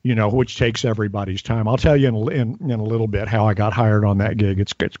production, which takes everybody's time. I'll tell you in a little bit how I got hired on that gig.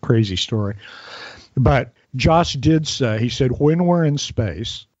 It's a crazy story. But Joss did say, he said, when we're in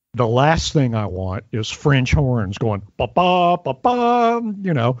space, the last thing I want is French horns going, ba-ba, ba-ba,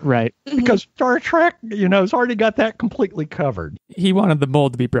 Right. Because Star Trek, has already got that completely covered. He wanted the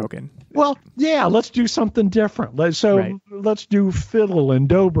mold to be broken. Well, yeah, let's do something different. Let's do fiddle and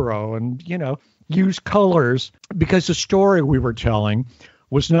dobro and, use colors, because the story we were telling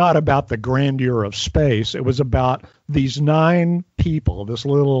was not about the grandeur of space. It was about these 9 people, this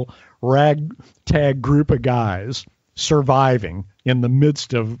little ragtag group of guys surviving in the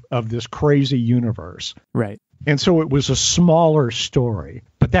midst of this crazy universe. Right. And so it was a smaller story,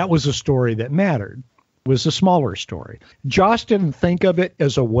 but that was a story that mattered. It was a smaller story. Joss didn't think of it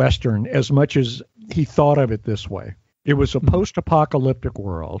as a Western as much as he thought of it this way. It was a post-apocalyptic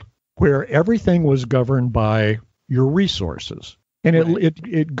world where everything was governed by your resources. And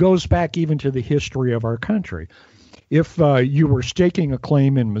it goes back even to the history of our country. If you were staking a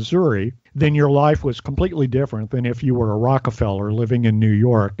claim in Missouri, then your life was completely different than if you were a Rockefeller living in New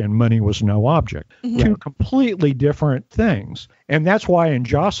York and money was no object. Mm-hmm. 2 completely different things. And that's why in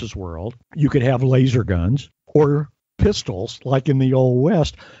Joss's world, you could have laser guns or pistols like in the Old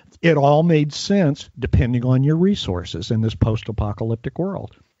West. It all made sense depending on your resources in this post-apocalyptic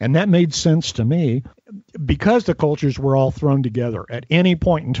world. And that made sense to me because the cultures were all thrown together. At any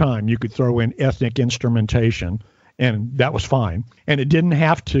point in time, you could throw in ethnic instrumentation, and that was fine. And it didn't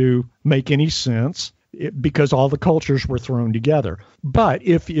have to make any sense because all the cultures were thrown together. But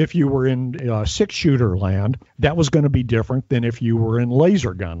if you were in 6-shooter land, that was going to be different than if you were in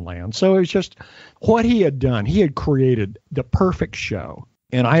laser gun land. So it's just what he had done. He had created the perfect show.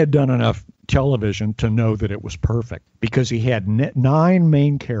 And I had done enough television to know that it was perfect because he had 9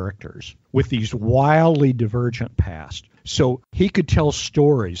 main characters with these wildly divergent pasts. So he could tell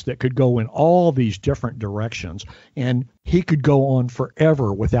stories that could go in all these different directions, and he could go on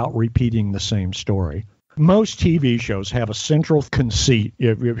forever without repeating the same story. Most TV shows have a central conceit,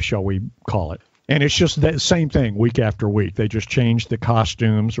 shall we call it. And it's just the same thing week after week. They just change the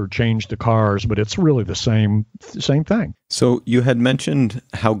costumes or change the cars, but it's really the same thing. So you had mentioned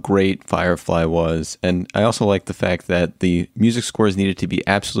how great Firefly was, and I also like the fact that the music scores needed to be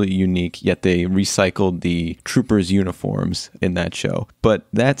absolutely unique, yet they recycled the troopers' uniforms in that show. But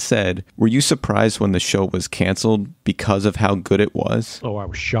that said, were you surprised when the show was canceled because of how good it was? Oh, I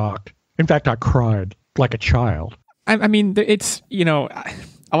was shocked. In fact, I cried like a child. I mean, it's,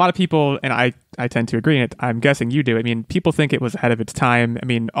 a lot of people, and I tend to agree, and I'm guessing you do. I mean, people think it was ahead of its time. I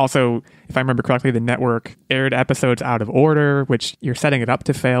mean, also, if I remember correctly, the network aired episodes out of order, which you're setting it up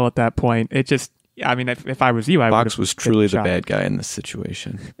to fail at that point. It just, I mean, if I was you, I would. Fox was truly the bad guy in this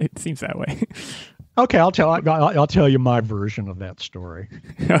situation. It seems that way. Okay, I'll tell you my version of that story.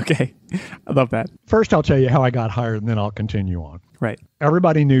 Okay, I love that. First, I'll tell you how I got hired, and then I'll continue on. Right.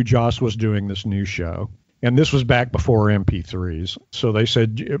 Everybody knew Joss was doing this new show. And this was back before MP3s. So they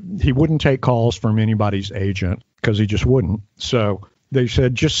said he wouldn't take calls from anybody's agent because he just wouldn't. So they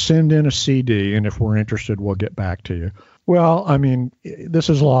said, just send in a CD, and if we're interested, we'll get back to you. Well, I mean, this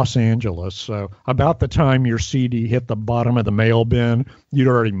is Los Angeles. So about the time your CD hit the bottom of the mail bin, you'd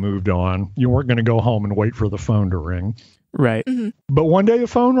already moved on. You weren't going to go home and wait for the phone to ring. Right. Mm-hmm. But one day the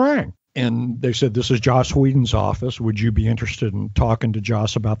phone rang. And they said, this is Joss Whedon's office. Would you be interested in talking to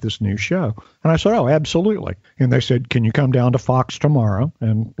Joss about this new show? And I said, oh, absolutely. And they said, can you come down to Fox tomorrow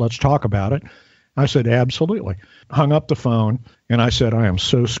and let's talk about it? I said, absolutely. Hung up the phone, and I said, I am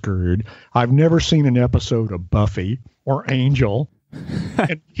so screwed. I've never seen an episode of Buffy or Angel.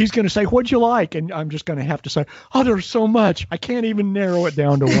 And he's going to say, what'd you like? And I'm just going to have to say, oh, there's so much. I can't even narrow it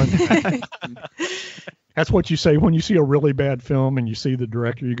down to one thing. That's what you say when you see a really bad film and you see the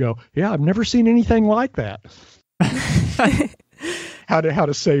director. You go, yeah, I've never seen anything like that. How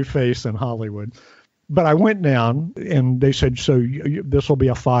to save face in Hollywood. But I went down, and they said, so this will be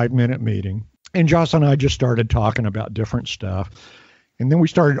a 5-minute meeting. And Joss and I just started talking about different stuff. And then we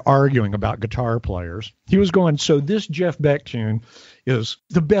started arguing about guitar players. He was going, so this Jeff Beck tune is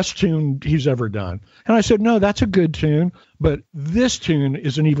the best tune he's ever done. And I said, no, that's a good tune, but this tune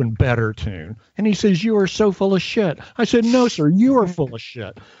is an even better tune. And he says, you are so full of shit. I said, no, sir, you are full of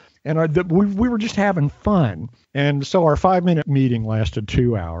shit. And we were just having fun. And so our 5-minute meeting lasted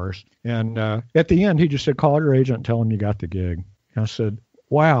 2 hours. And at the end, he just said, call your agent and tell him you got the gig. And I said,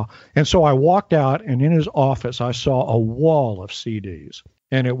 wow. And so I walked out, and in his office, I saw a wall of CDs.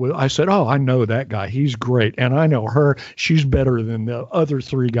 And I said, oh, I know that guy. He's great. And I know her. She's better than the other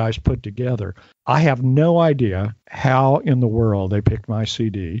 3 guys put together. I have no idea how in the world they picked my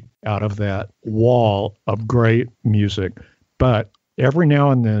CD out of that wall of great music. But every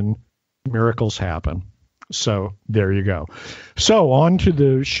now and then, miracles happen. So there you go. So on to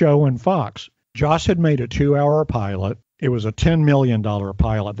the show in Fox. Joss had made a 2-hour pilot. It was a $10 million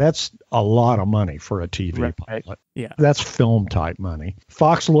pilot. That's a lot of money for a TV pilot. Yeah. That's film type money.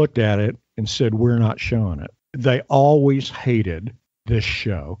 Fox looked at it and said, we're not showing it. They always hated this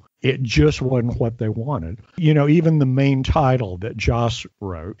show. It just wasn't what they wanted. Even the main title that Joss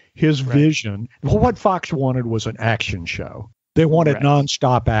wrote, his vision, what Fox wanted was an action show. They wanted Right.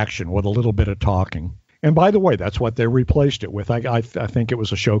 nonstop action with a little bit of talking. And by the way, that's what they replaced it with. I think it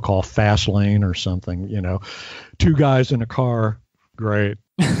was a show called Fast Lane or something, two guys in a car. Great.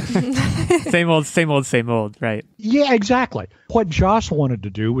 Same old, same old, same old, right? Yeah, exactly. What Joss wanted to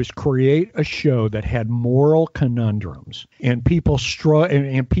do was create a show that had moral conundrums, and people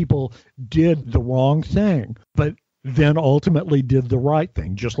and people did the wrong thing, but then ultimately did the right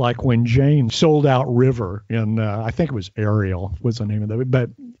thing. Just like when Jane sold out River in, I think it was Ariel was the name of it,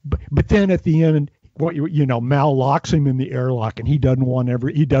 but then at the end, Mal locks him in the airlock, and he doesn't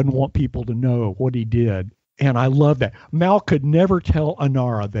want people to know what he did. And I love that. Mal could never tell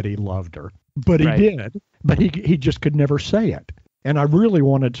Anara that he loved her, but he did. But he just could never say it. And I really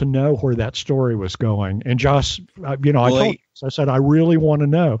wanted to know where that story was going. And Josh, I said, I really want to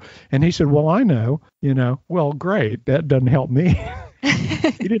know. And he said, well, I know. Well, great. That doesn't help me.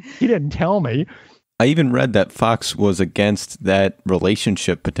 He didn't tell me. I even read that Fox was against that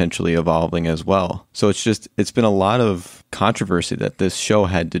relationship potentially evolving as well. So it's been a lot of controversy that this show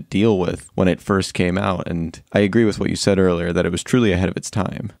had to deal with when it first came out. And I agree with what you said earlier, that it was truly ahead of its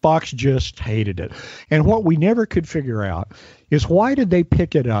time. Fox just hated it. And what we never could figure out is, why did they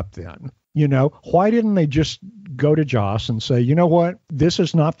pick it up then? Why didn't they just go to Joss and say, you know what, this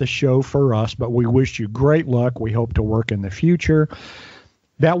is not the show for us, but we wish you great luck. We hope to work in the future.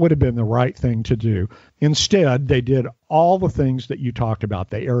 That would have been the right thing to do. Instead, they did all the things that you talked about.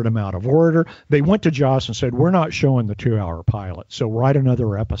 They aired them out of order. They went to Joss and said, we're not showing the 2-hour pilot, so write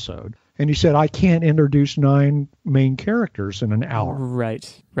another episode. And he said, I can't introduce 9 main characters in an hour.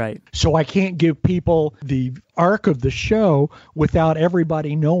 Right. So I can't give people the arc of the show without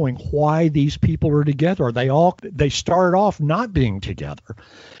everybody knowing why these people are together. They start off not being together.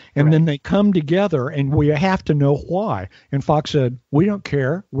 And then they come together, and we have to know why. And Fox said, we don't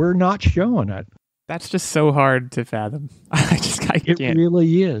care. We're not showing it. That's just so hard to fathom. I can't. It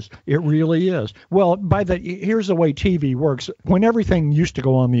really is. It really is. Well, here's the way TV works. When everything used to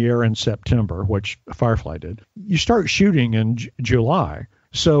go on the air in September, which Firefly did, you start shooting in July.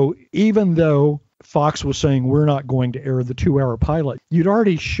 So even though Fox was saying we're not going to air the 2-hour pilot, you'd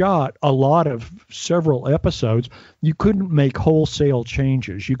already shot a lot of several episodes. You couldn't make wholesale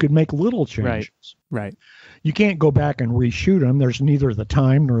changes. You could make little changes. Right. You can't go back and reshoot them. There's neither the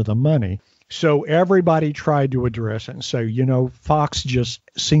time nor the money. So everybody tried to address it and say, Fox just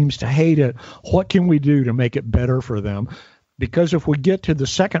seems to hate it. What can we do to make it better for them? Because if we get to the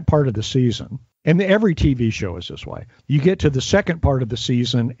second part of the season, and every TV show is this way, you get to the second part of the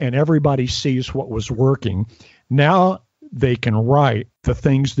season and everybody sees what was working. Now they can write the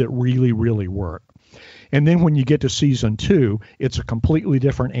things that really, really work. And then when you get to season 2, it's a completely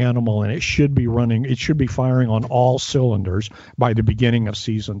different animal, and it should be firing on all cylinders by the beginning of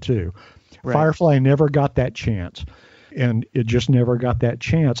season 2. Right. Firefly never got that chance, and it just never got that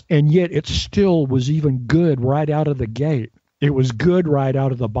chance. And yet it still was even good right out of the gate. It was good right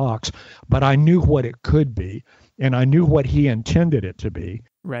out of the box, but I knew what it could be, and I knew what he intended it to be.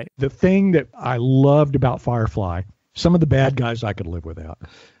 Right. The thing that I loved about Firefly, some of the bad guys I could live without,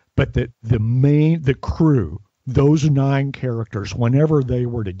 but the crew, those 9 characters, whenever they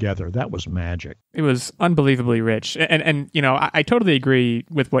were together, that was magic. It was unbelievably rich. And I totally agree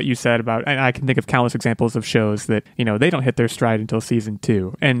with what you said about, and I can think of countless examples of shows that, they don't hit their stride until season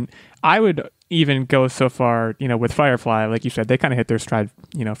 2. And I would even go so far, with Firefly, like you said, they kind of hit their stride,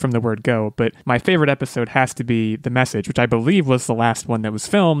 from the word go. But my favorite episode has to be The Message, which I believe was the last one that was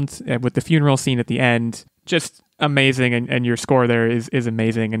filmed, with the funeral scene at the end. Just amazing, and your score there is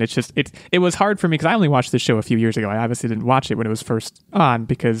amazing. And it was hard for me because I only watched this show a few years ago. I obviously didn't watch it when it was first on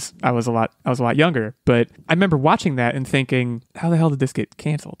because I was a lot younger. But I remember watching that and thinking, how the hell did this get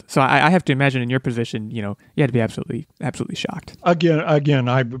canceled? So I have to imagine in your position, you had to be absolutely shocked.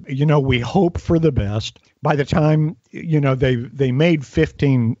 Again, we hope for the best. By the time, they made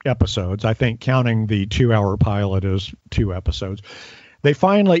 15 episodes, I think counting the 2-hour pilot as 2 episodes. They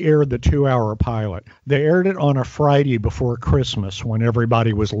finally aired the 2-hour pilot. They aired it on a Friday before Christmas when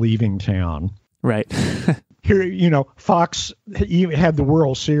everybody was leaving town. Right. Here, Fox had the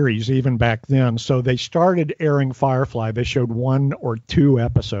World Series even back then, so they started airing Firefly. They showed 1 or 2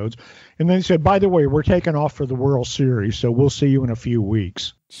 episodes, and then they said, by the way, we're taking off for the World Series, so we'll see you in a few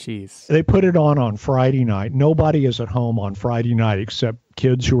weeks. Jeez. They put it on Friday night. Nobody is at home on Friday night except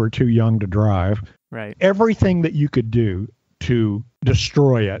kids who are too young to drive. Right. Everything that you could do to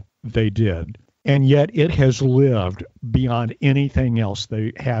destroy it, they did. And yet it has lived beyond anything else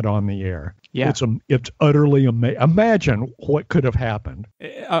they had on the air. Yeah. It's utterly amazing. Imagine what could have happened.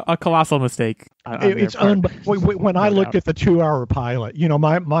 A colossal mistake. When I looked at the 2-hour pilot,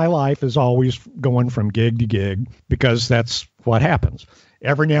 my life is always going from gig to gig because that's what happens.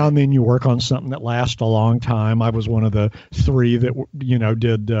 Every now and then you work on something that lasts a long time. I was one of the 3 that,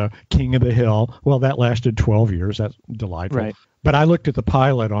 did King of the Hill. Well, that lasted 12 years. That's delightful. Right. But I looked at the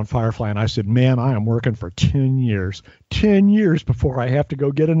pilot on Firefly and I said, man, I am working for 10 years. 10 years before I have to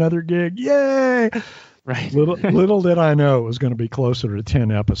go get another gig. Yay! Right. Little did I know it was going to be closer to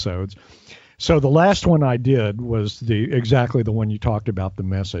 10 episodes. So the last one I did was exactly the one you talked about, The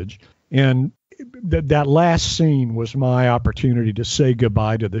Message. And that last scene was my opportunity to say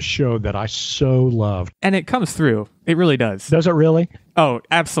goodbye to the show that I so loved. And it comes through. It really does. Does it really? Oh,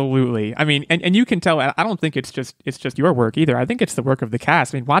 absolutely. I mean, and you can tell, I don't think it's just your work either. I think it's the work of the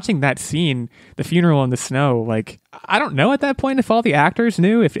cast. I mean, watching that scene, the funeral in the snow, like, I don't know at that point if all the actors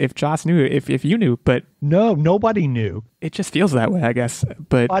knew, if Joss knew, if you knew, but... No, nobody knew. It just feels that way, I guess.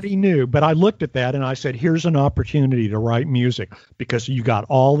 But nobody knew. But I looked at that and I said, here's an opportunity to write music because you got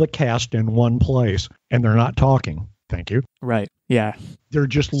all the cast in one place and they're not talking. Thank you. Right. Yeah. They're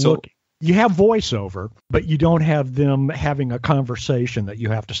just looking. You have voiceover, but you don't have them having a conversation that you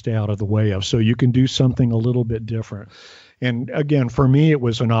have to stay out of the way of. So you can do something a little bit different. And again, for me, it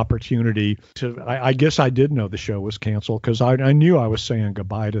was an opportunity to, I guess I did know the show was canceled because I knew I was saying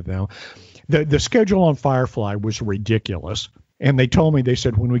goodbye to them. The schedule on Firefly was ridiculous. And they told me, they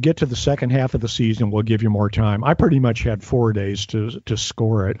said, when we get to the second half of the season, we'll give you more time. I pretty much had 4 days to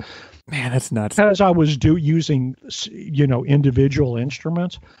score it. Man, that's nuts. Because I was using, individual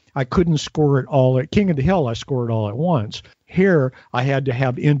instruments, I couldn't score it all at King of the Hill. I scored all at once. Here, I had to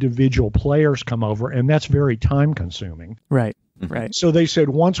have individual players come over, and that's very time consuming. Right. Right. So they said,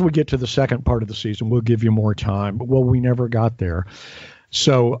 once we get to the second part of the season, we'll give you more time. Well, we never got there.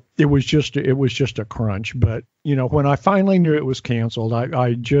 So it was just a crunch. But, when I finally knew it was canceled,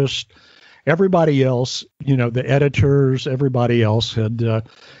 I just, everybody else, the editors, everybody else had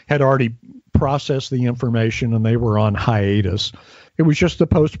already processed the information and they were on hiatus. It was just the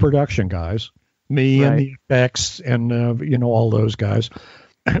post-production guys, me and the effects and, all those guys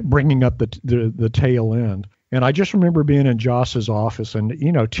bringing up the tail end. And I just remember being in Joss's office and,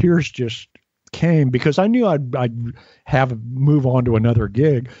 tears just came because I knew I'd move on to another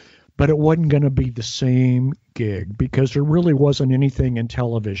gig, but it wasn't going to be the same gig because there really wasn't anything in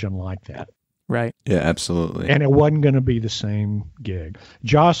television like that. Right. Yeah, absolutely. And it wasn't going to be the same gig.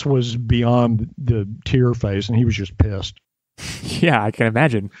 Joss was beyond the tear phase and he was just pissed. Yeah, I can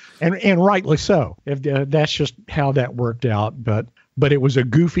imagine. And rightly so. If that's just how that worked out. But it was a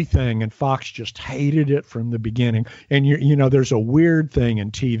goofy thing, and Fox just hated it from the beginning. And there's a weird thing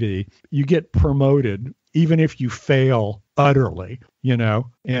in TV. You get promoted even if you fail utterly,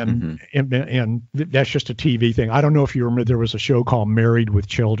 and that's just a TV thing. I don't know if you remember, there was a show called Married with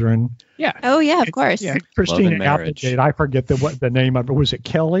Children. Yeah. Oh yeah, of course. Yeah, Christina Applegate. I forget the name of it. Was it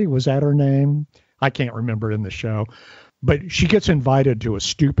Kelly? Was that her name? I can't remember in the show. But she gets invited to a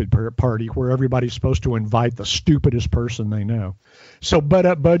stupid party where everybody's supposed to invite the stupidest person they know. So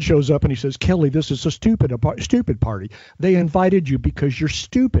Bud shows up and he says, Kelly, this is a stupid party. They invited you because you're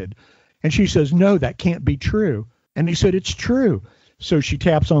stupid. And she says, no, that can't be true. And he said, it's true. So she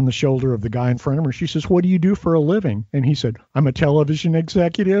taps on the shoulder of the guy in front of her. She says, what do you do for a living? And he said, I'm a television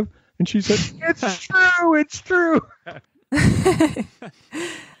executive. And she said, it's true. It's true.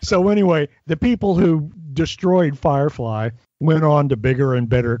 So anyway, the people who destroyed Firefly went on to bigger and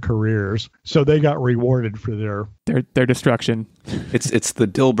better careers. So they got rewarded for their destruction. It's the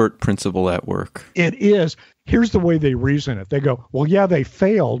Dilbert principle at work. It is. Here's the way they reason it. They go, well, yeah, they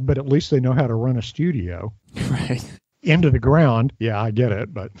failed, but at least they know how to run a studio. Right. Into the ground. Yeah, I get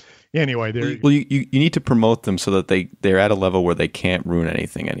it. But anyway, you need to promote them so that they're at a level where they can't ruin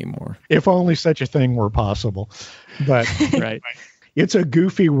anything anymore. If only such a thing were possible. But right. It's a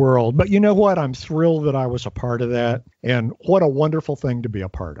goofy world. But you know what? I'm thrilled that I was a part of that. And what a wonderful thing to be a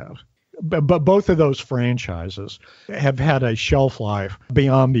part of. But both of those franchises have had a shelf life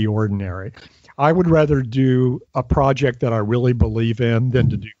beyond the ordinary. I would rather do a project that I really believe in than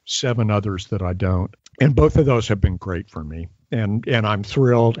to do 7 others that I don't. And both of those have been great for me. And I'm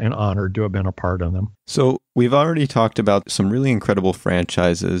thrilled and honored to have been a part of them. So we've already talked about some really incredible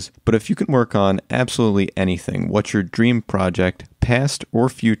franchises, but if you can work on absolutely anything, what's your dream project, past or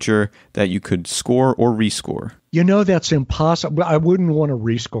future, that you could score or rescore? That's impossible. I wouldn't want to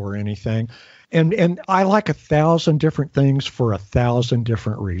rescore anything. And I like 1,000 different things for 1,000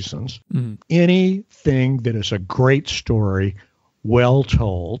 different reasons. Mm. Anything that is a great story, well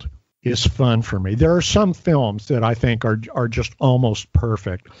told, is fun for me. There are some films that I think are just almost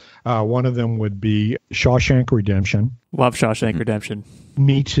perfect. One of them would be Shawshank Redemption. Love Shawshank Redemption.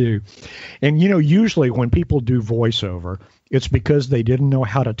 Me too. And, usually when people do voiceover, it's because they didn't know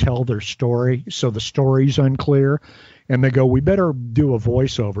how to tell their story, so the story's unclear. and they go, we better do a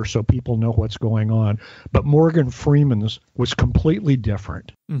voiceover so people know what's going on. But Morgan Freeman's was completely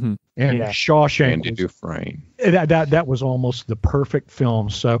different. Mm-hmm. And Yeah. Shawshank Andy Dufresne. that was almost the perfect film.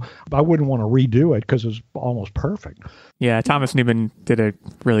 So I wouldn't want to redo it because it was almost perfect. Yeah, Thomas Newman did a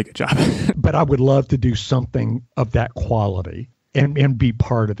really good job. But I would love to do something of that quality and be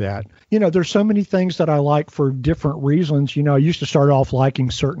part of that. You know, there's so many things that I like for different reasons. You know, I used to start off liking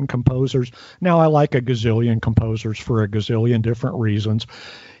certain composers. Now I like a gazillion composers for a gazillion different reasons.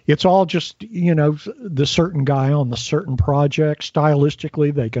 It's all just, you know, the certain guy on the certain project.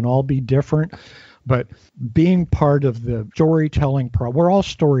 Stylistically, they can all be different. But being part of the storytelling, we're all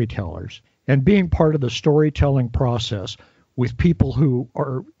storytellers. And being part of the storytelling process with people who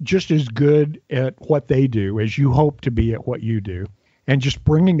are just as good at what they do as you hope to be at what you do, and just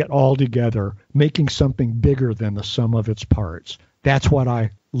bringing it all together, making something bigger than the sum of its parts. That's what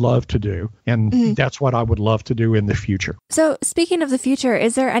I love to do, and that's what I would love to do in the future. So speaking of the future,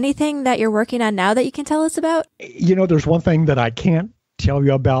 is there anything that you're working on now that you can tell us about? You know, there's one thing that I can't tell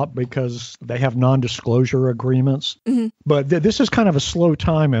you about because they have non-disclosure agreements. Mm-hmm. But this is kind of a slow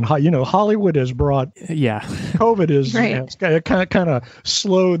time, and you know, Hollywood has brought COVID has kind of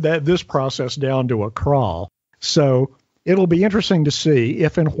slowed this process down to a crawl. So it'll be interesting to see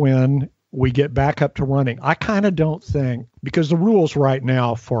if and when we get back up to running. I kind of don't think, because the rules right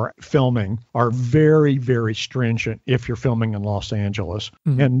now for filming are very, very stringent if you're filming in Los Angeles.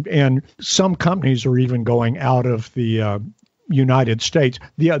 Mm-hmm. And some companies are even going out of the United States.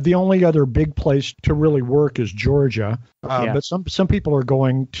 The only other big place to really work is Georgia. But some people are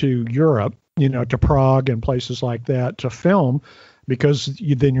going to Europe, you know, to Prague and places like that to film, because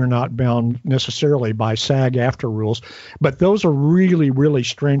then you're not bound necessarily by SAG-AFTRA rules. But those are really, really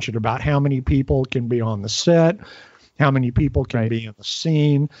stringent about how many people can be on the set, how many people can be in the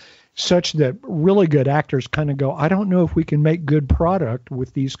scene, such that really good actors kind of go, I don't know if we can make good product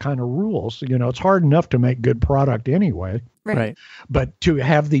with these kind of rules. You know, it's hard enough to make good product anyway. Right. But to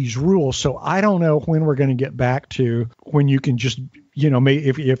have these rules, so I don't know when we're going to get back to when you can just, you know,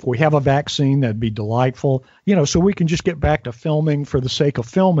 if we have a vaccine, that'd be delightful, you know, so we can just get back to filming for the sake of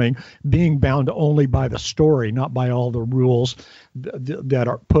filming, being bound only by the story, not by all the rules that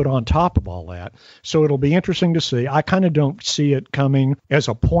are put on top of all that. So it'll be interesting to see. I kind of don't see it coming as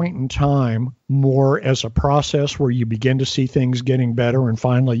a point in time, more as a process where you begin to see things getting better and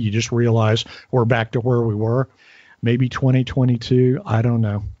finally you just realize we're back to where we were. Maybe 2022, I don't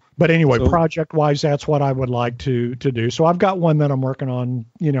know. But anyway, project-wise, that's what I would like to do. So I've got one that I'm working on,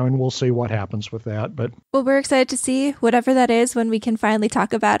 you know, and we'll see what happens with that. But well, we're excited to see whatever that is when we can finally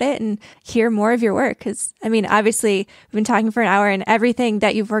talk about it and hear more of your work. Because, I mean, obviously, we've been talking for an hour, and everything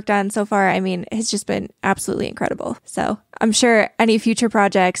that you've worked on so far, I mean, has just been absolutely incredible. So I'm sure any future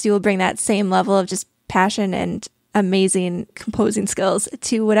projects, you will bring that same level of just passion and amazing composing skills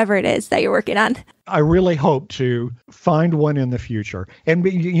to whatever it is that you're working on. I really hope to find one in the future. And,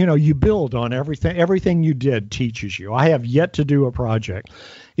 you know, you build on everything. Everything you did teaches you. I have yet to do a project,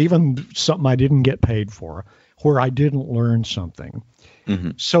 even something I didn't get paid for, where I didn't learn something.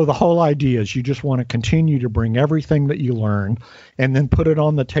 Mm-hmm. So the whole idea is you just want to continue to bring everything that you learn and then put it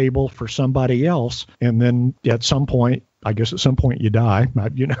on the table for somebody else. And then at some point, I guess at some point you die,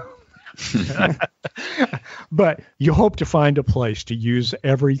 you know. But you hope to find a place to use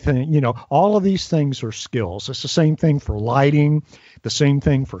everything. You know, all of these things are skills. It's the same thing for lighting, the same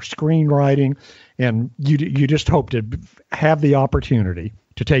thing for screenwriting, and you just hope to have the opportunity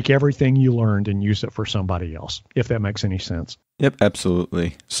to take everything you learned and use it for somebody else, if that makes any sense. Yep,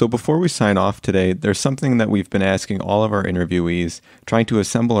 absolutely. So before we sign off today, there's something that we've been asking all of our interviewees, trying to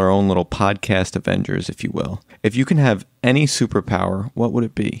assemble our own little podcast Avengers, if you will. If you can have any superpower, what would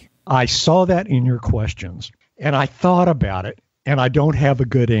it be? I saw that in your questions, and I thought about it, and I don't have a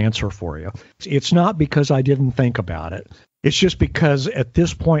good answer for you. It's not because I didn't think about it. It's just because at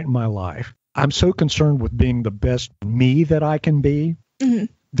this point in my life, I'm so concerned with being the best me that I can be,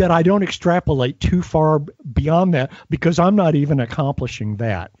 that I don't extrapolate too far beyond that, because I'm not even accomplishing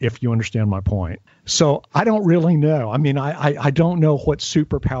that, if you understand my point. So I don't really know. I mean, I don't know what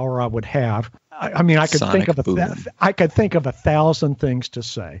superpower I would have. I mean, I could think of 1,000 things to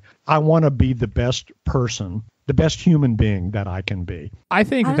say. I want to be the best person, the best human being that I can be. I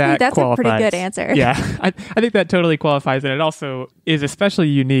think that's qualifies. A pretty good answer. Yeah, I think that totally qualifies, and it also is especially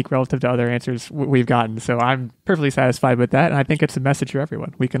unique relative to other answers we've gotten. So I'm perfectly satisfied with that, and I think it's a message for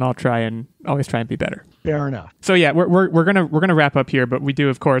everyone. We can all always try and be better. Fair enough. So yeah, we're gonna wrap up here, but we do,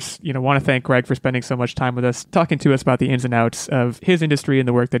 of course, want to thank Greg for spending so much time with us, talking to us about the ins and outs of his industry and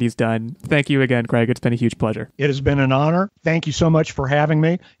the work that he's done. Thank you again, Greg. It's been a huge pleasure. It has been an honor. Thank you so much for having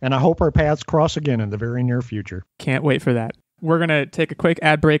me, and I hope our paths cross again in the very near future. Can't wait for that. We're gonna take a quick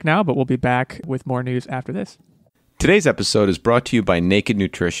ad break now, but we'll be back with more news after this. Today's episode is brought to you by Naked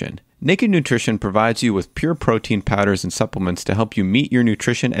Nutrition. Naked Nutrition provides you with pure protein powders and supplements to help you meet your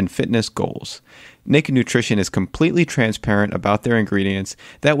nutrition and fitness goals. Naked Nutrition is completely transparent about their ingredients.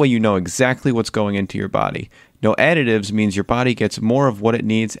 That way you know exactly what's going into your body. No additives means your body gets more of what it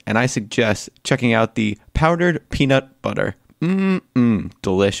needs, and I suggest checking out the powdered peanut butter.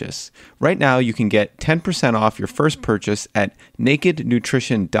 Delicious. Right now you can get 10% off your first purchase at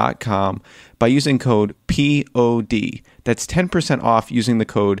nakednutrition.com by using code POD. That's 10% off using the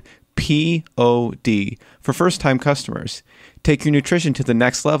code POD for first-time customers. Take your nutrition to the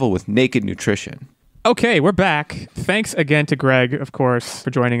next level with Naked Nutrition. Okay, we're back. Thanks again to Greg, of course,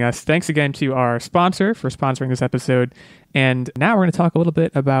 for joining us. Thanks again to our sponsor for sponsoring this episode. And now we're going to talk a little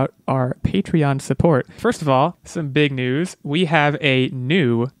bit about our Patreon support. First of all, some big news. We have a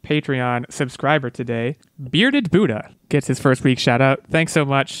new Patreon subscriber today. Bearded Buddha gets his first week shout out. Thanks so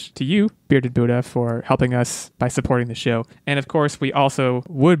much to you, Bearded Buddha, for helping us by supporting the show. And of course, we also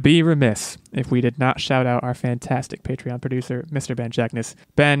would be remiss if we did not shout out our fantastic Patreon producer, Mr. Ben Jackness.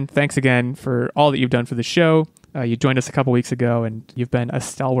 Ben, thanks again for all that you've done for the show. You joined us a couple weeks ago, and you've been a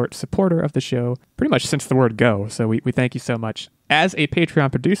stalwart supporter of the show pretty much since the word go, so we thank you so much. As a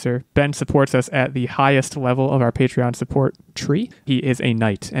Patreon producer, Ben supports us at the highest level of our Patreon support tree. He is a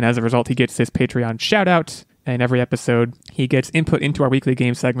knight, and as a result, he gets this Patreon shout-out in every episode. He gets input into our weekly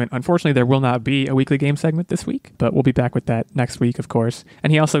game segment. Unfortunately, there will not be a weekly game segment this week, but we'll be back with that next week, of course.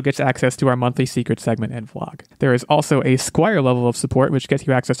 And he also gets access to our monthly secret segment and vlog. There is also a Squire level of support, which gets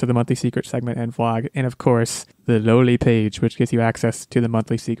you access to the monthly secret segment and vlog. And of course, the lowly page, which gives you access to the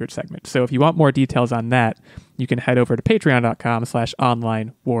monthly secret segment. So if you want more details on that, you can head over to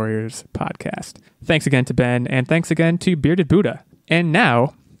patreon.com/onlinewarriorspodcast. Thanks again to Ben, and thanks again to Bearded Buddha. And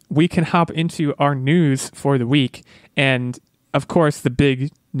now we can hop into our news for the week. And of course, the big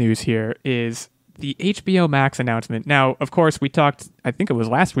news here is the HBO Max announcement. Now, of course, we talked, I think it was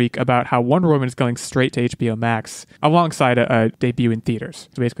last week, about how Wonder Woman is going straight to HBO Max alongside a debut in theaters.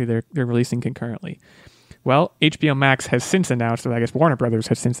 So basically, they're releasing concurrently. Well, HBO Max has since announced, or I guess Warner Brothers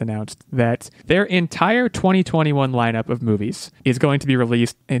has since announced, that their entire 2021 lineup of movies is going to be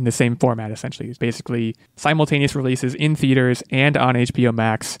released in the same format, essentially. It's basically simultaneous releases in theaters and on HBO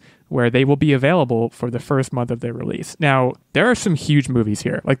Max, where they will be available for the first month of their release. Now, there are some huge movies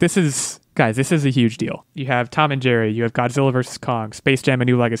here. Like, this is a huge deal. You have Tom and Jerry, you have Godzilla vs. Kong, Space Jam: A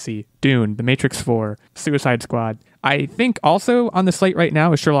New Legacy, Dune, The Matrix 4, Suicide Squad. I think also on the slate right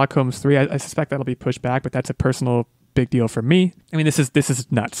now is Sherlock Holmes 3. I suspect that'll be pushed back, but that's a personal big deal for me. I mean, this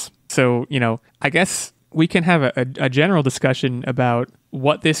is nuts. So, I guess we can have a general discussion about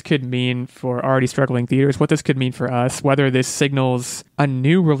what this could mean for already struggling theaters, what this could mean for us, whether this signals a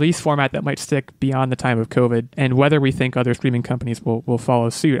new release format that might stick beyond the time of COVID, and whether we think other streaming companies will follow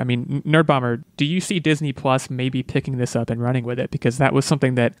suit. I mean, Nerd Bomber, do you see Disney Plus maybe picking this up and running with it? Because that was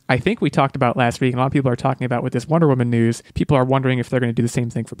something that I think we talked about last week, and a lot of people are talking about with this Wonder Woman news. People are wondering if they're going to do the same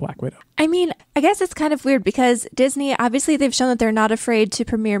thing for Black Widow. I mean, I guess it's kind of weird because Disney, obviously they've shown that they're not afraid to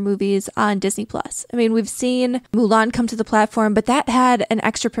premiere movies on Disney Plus. I mean, we've seen Mulan come to the platform, but that had an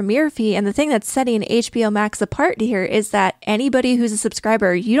extra premiere fee. And the thing that's setting HBO Max apart here is that anybody who's a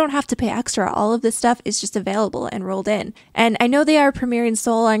subscriber, you don't have to pay extra. All of this stuff is just available and rolled in. And I know they are premiering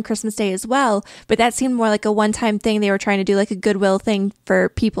Soul on Christmas Day as well, but that seemed more like a one-time thing. They were trying to do like a goodwill thing for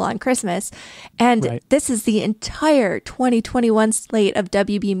people on Christmas. And right. This is the entire 2021 slate of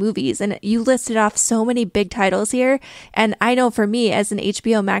WB movies. And you listed off so many big titles here. And I know for me as an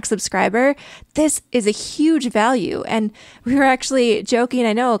HBO Max subscriber, this is a huge value. And we were actually joking,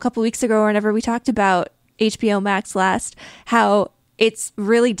 I know a couple weeks ago, whenever we talked about HBO Max last, how it's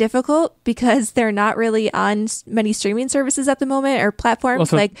really difficult because they're not really on many streaming services at the moment or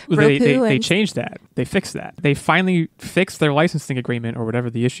platforms like Roku. They changed that. They fixed that. They finally fixed their licensing agreement or whatever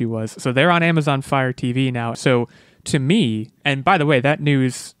the issue was. So they're on Amazon Fire TV now. So to me, and by the way, that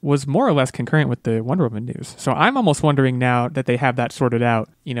news was more or less concurrent with the Wonder Woman news. So I'm almost wondering now that they have that sorted out,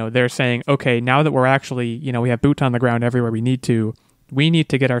 they're saying, okay, now that we're actually, we have boots on the ground everywhere we need to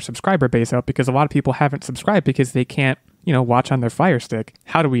get our subscriber base up because a lot of people haven't subscribed because they can't, watch on their Fire Stick.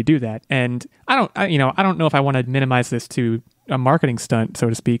 How do we do that? And I don't know if I want to minimize this to a marketing stunt, so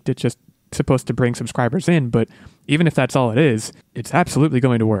to speak, that's just supposed to bring subscribers in. But even if that's all it is, it's absolutely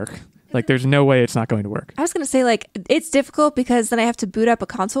going to work. Like, there's no way it's not going to work. I was going to say, like, it's difficult because then I have to boot up a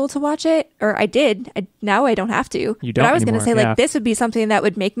console to watch it, or I did. Now I don't have to. You don't But I was going to anymore, say, yeah. like, this would be something that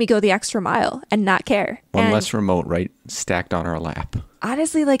would make me go the extra mile and not care. One And less remote, right? Stacked on our lap.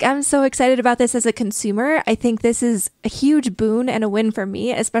 honestly, like, I'm so excited about this as a consumer. I think this is a huge boon and a win for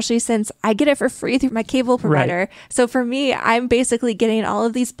me, especially since I get it for free through my cable provider. Right. So for me, I'm basically getting all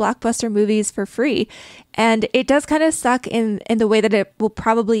of these blockbuster movies for free. And it does kind of suck in the way that it will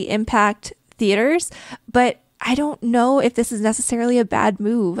probably impact theaters, but I don't know if this is necessarily a bad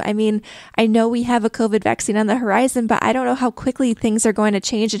move. I mean, I know we have a COVID vaccine on the horizon, but I don't know how quickly things are going to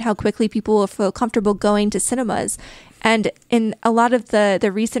change and how quickly people will feel comfortable going to cinemas. And in a lot of the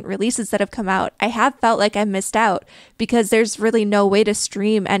recent releases that have come out, I have felt like I missed out because there's really no way to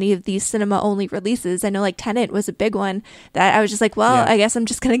stream any of these cinema-only releases. I know, like, Tenet was a big one that I was just like, well, Yeah. I guess I'm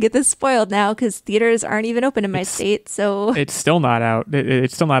just going to get this spoiled now because theaters aren't even open in my state. So It's still not out.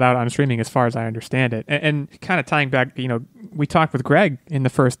 It's still not out on streaming as far as I understand it. And kind of tying back, we talked with Greg in the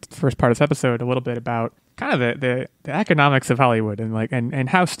first part of this episode a little bit about kind of the economics of Hollywood and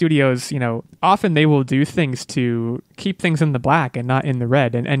how studios, often they will do things to keep things in the black and not in the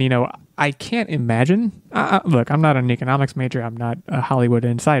red. And I can't imagine, look, I'm not an economics major. I'm not a Hollywood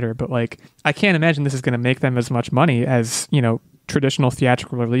insider, but like, I can't imagine this is going to make them as much money as, traditional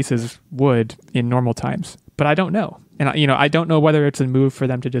theatrical releases would in normal times. But I don't know. And, I don't know whether it's a move for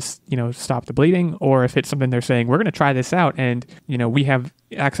them to just, stop the bleeding, or if it's something they're saying, we're going to try this out. And, we have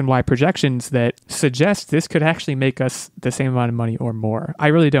X and Y projections that suggest this could actually make us the same amount of money or more. I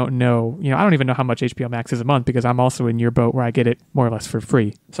really don't know. I don't even know how much HBO Max is a month because I'm also in your boat where I get it more or less for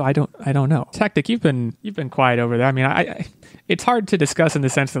free. So I don't know. Tactic, you've been quiet over there. I mean, I it's hard to discuss in the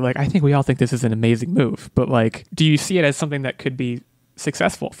sense that, like, I think we all think this is an amazing move, but like, do you see it as something that could be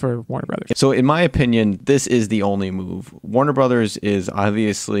successful for Warner Brothers? So in my opinion, this is the only move. Warner Brothers is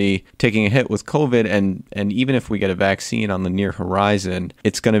obviously taking a hit with COVID, and even if we get a vaccine on the near horizon,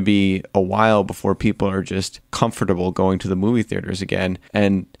 it's going to be a while before people are just comfortable going to the movie theaters again.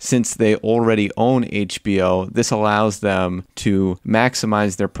 And since they already own HBO, this allows them to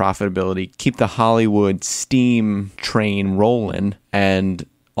maximize their profitability, keep the Hollywood steam train rolling, and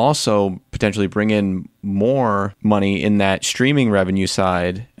also potentially bring in more money in that streaming revenue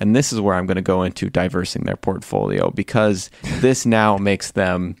side. And this is where I'm going to go into diversing their portfolio, because this now makes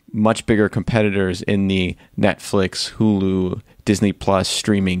them much bigger competitors in the Netflix, Hulu, Disney Plus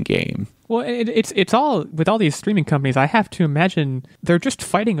streaming game. Well, it's all, with all these streaming companies, I have to imagine they're just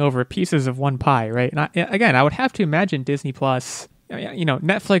fighting over pieces of one pie, right? And I would have to imagine Disney Plus,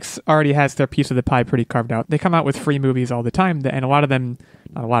 Netflix already has their piece of the pie pretty carved out. They come out with free movies all the time, and not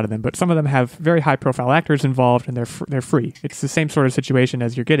a lot of them, but some of them have very high profile actors involved, and they're free. It's the same sort of situation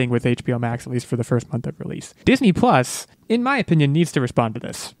as you're getting with HBO Max, at least for the first month of release. Disney Plus, in my opinion, needs to respond to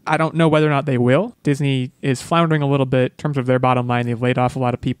this. I don't know whether or not they will. Disney is floundering a little bit in terms of their bottom line. They've laid off a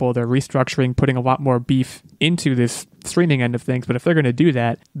lot of people. They're restructuring, putting a lot more beef into this streaming end of things. But if they're going to do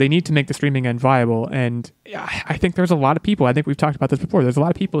that, they need to make the streaming end viable. And I think there's a lot of people, I think we've talked about this before, there's a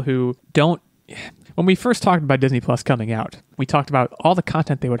lot of people who don't. When we first talked about Disney Plus coming out, we talked about all the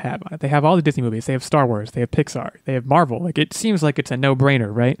content they would have on it. They have all the Disney movies. They have Star Wars. They have Pixar. They have Marvel. Like, it seems like it's a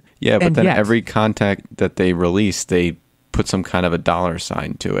no-brainer, right? Yeah, but and then yet, every content that they release, they put some kind of a dollar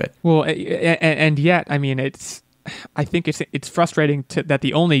sign to it. Well, and yet, I mean, I think it's frustrating that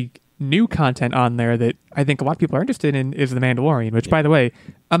the only new content on there that I think a lot of people are interested in is The Mandalorian, which, by the way,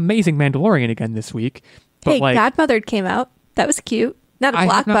 amazing Mandalorian again this week. But hey, Godmothered came out. That was cute. Not a I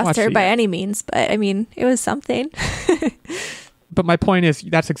have not watched blockbuster it by yet. any means, but I mean, it was something. But my point is,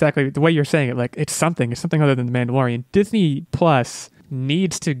 that's exactly the way you're saying it. Like, it's something other than The Mandalorian. Disney Plus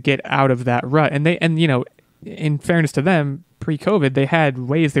needs to get out of that rut. And in fairness to them, pre-COVID, they had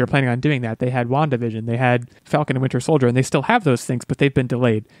ways they were planning on doing that. They had WandaVision, they had Falcon and Winter Soldier, and they still have those things, but they've been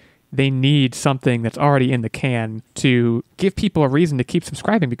delayed. They need something that's already in the can to give people a reason to keep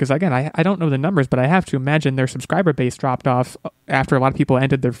subscribing, because, again, I don't know the numbers, but I have to imagine their subscriber base dropped off after a lot of people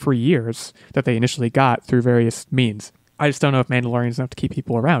ended their free years that they initially got through various means. I just don't know if Mandalorian is enough to keep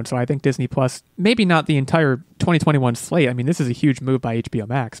people around. So I think Disney Plus, maybe not the entire 2021 slate. I mean, this is a huge move by HBO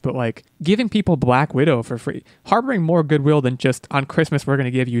Max, but like giving people Black Widow for free, harboring more goodwill than just on Christmas, we're going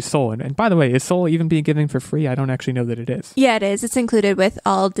to give you Soul. And by the way, is Soul even being given for free? I don't actually know that it is. Yeah, it is. It's included with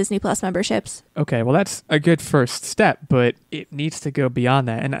all Disney Plus memberships. Okay, well, that's a good first step, but it needs to go beyond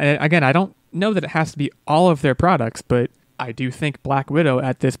that. And again, I don't know that it has to be all of their products, but I do think Black Widow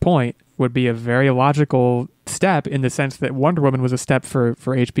at this point would be a very logical step, in the sense that Wonder Woman was a step for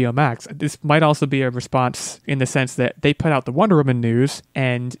HBO Max. This might also be a response in the sense that they put out the Wonder Woman news,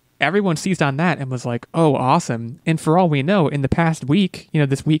 and everyone seized on that and was like, oh, awesome. And for all we know, in the past week,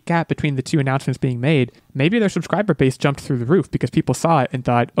 this week gap between the two announcements being made, maybe their subscriber base jumped through the roof because people saw it and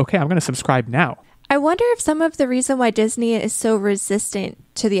thought, okay, I'm going to subscribe now. I wonder if some of the reason why Disney is so resistant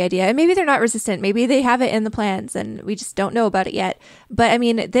to the idea, and maybe they're not resistant, maybe they have it in the plans and we just don't know about it yet. But I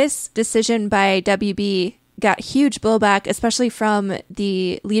mean, this decision by WB got huge blowback, especially from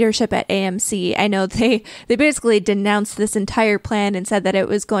the leadership at AMC. I know they basically denounced this entire plan and said that it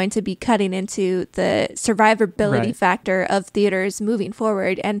was going to be cutting into the survivability factor of theaters moving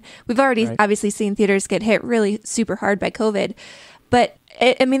forward. And we've already obviously seen theaters get hit really super hard by COVID. But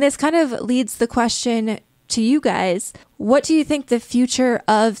this kind of leads the question to you guys. What do you think the future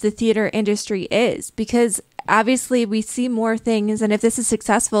of the theater industry is? Because obviously we see more things, and if this is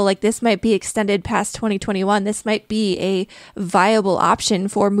successful, like this might be extended past 2021. This might be a viable option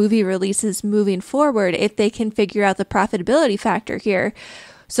for movie releases moving forward if they can figure out the profitability factor here.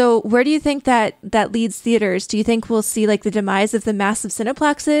 So where do you think that leads theaters? Do you think we'll see like the demise of the massive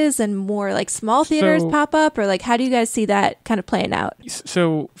cineplexes and more like small theaters pop up? Or like, how do you guys see that kind of playing out?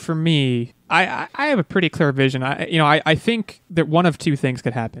 So for me, I have a pretty clear vision. I think that one of two things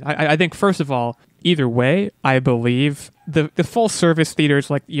could happen. I think, first of all, either way, I believe the full service theaters,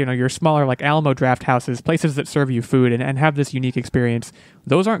 like, your smaller, like Alamo Draft houses, places that serve you food and have this unique experience,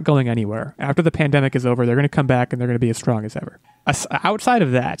 those aren't going anywhere. After the pandemic is over, they're going to come back and they're going to be as strong as ever. Outside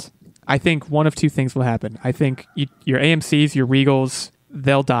of that, I think one of two things will happen. I think your AMCs, your Regals,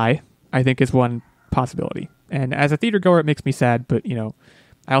 they'll die, I think is one possibility. And as a theater goer, it makes me sad, but,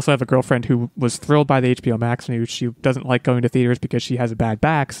 I also have a girlfriend who was thrilled by the HBO Max news. She doesn't like going to theaters because she has a bad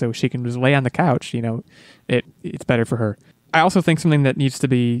back, so she can just lay on the couch. It's better for her. I also think something that needs to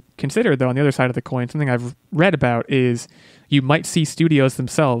be considered, though, on the other side of the coin, something I've read about is you might see studios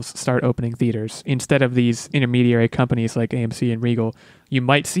themselves start opening theaters instead of these intermediary companies like AMC and Regal. You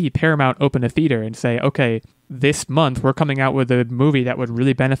might see Paramount open a theater and say, okay, this month we're coming out with a movie that would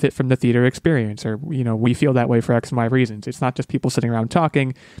really benefit from the theater experience, or, we feel that way for X and Y reasons. It's not just people sitting around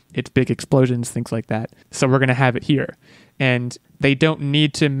talking, it's big explosions, things like that. So we're going to have it here. And they don't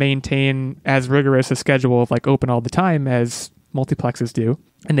need to maintain as rigorous a schedule of like open all the time as multiplexes do.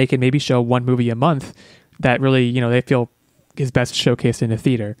 And they can maybe show one movie a month that really, they feel is best showcased in a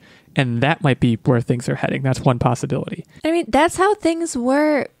theater. And that might be where things are heading. That's one possibility. I mean, that's how things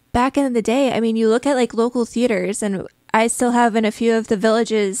were back in the day. I mean, you look at like local theaters, and I still have in a few of the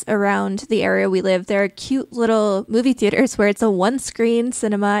villages around the area we live, there are cute little movie theaters where it's a one-screen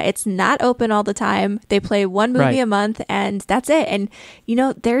cinema. It's not open all the time. They play one movie a month, and that's it. And,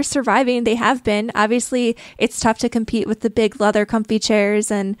 they're surviving. They have been. Obviously, it's tough to compete with the big leather comfy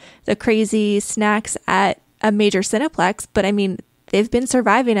chairs and the crazy snacks at a major Cineplex. But, I mean, they've been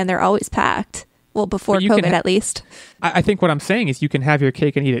surviving, and they're always packed. Well, before COVID, at least. I think what I'm saying is you can have your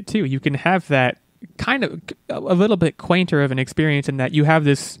cake and eat it, too. You can have that kind of a little bit quainter of an experience in that you have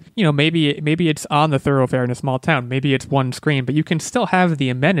this, maybe it's on the thoroughfare in a small town, maybe it's one screen, but you can still have the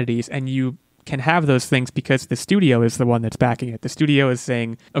amenities, and you can have those things because the studio is the one that's backing it. The studio is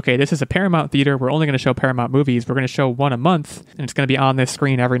saying, okay, this is a Paramount theater. We're only going to show Paramount movies. We're going to show one a month, and it's going to be on this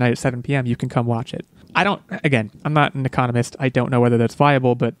screen every night at 7 p.m. You can come watch it. I'm not an economist. I don't know whether that's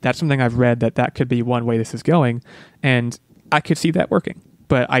viable, but that's something I've read that could be one way this is going. And I could see that working.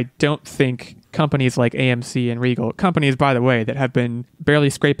 But I don't think companies like AMC and Regal, companies, by the way, that have been barely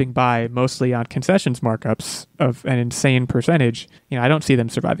scraping by mostly on concessions markups of an insane percentage, I don't see them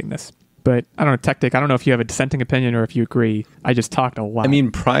surviving this. But I don't know, Tactic, I don't know if you have a dissenting opinion or if you agree. I just talked a lot. I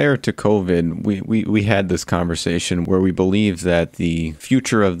mean, prior to COVID, we had this conversation where we believe that the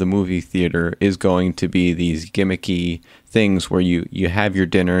future of the movie theater is going to be these gimmicky things where you have your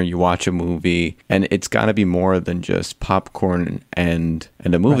dinner, you watch a movie, and it's got to be more than just popcorn and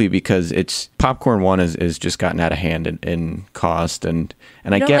a movie, because it's popcorn one is just gotten out of hand in cost, and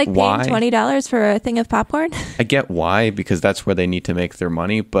I get why. $20 for a thing of popcorn? I get why, because that's where they need to make their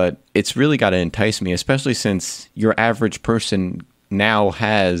money, but it's really got to entice me, especially since your average person now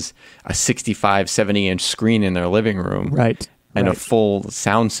has a 65, 70-inch screen in their living room. Right. And a full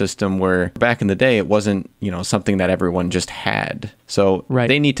sound system, where back in the day, it wasn't, something that everyone just had. So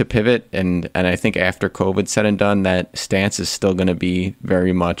they need to pivot. And I think after COVID said and done, that stance is still going to be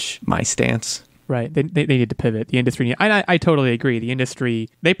very much my stance. Right. They need to pivot. The industry, I totally agree. The industry,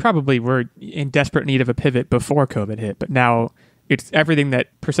 they probably were in desperate need of a pivot before COVID hit, but now it's everything that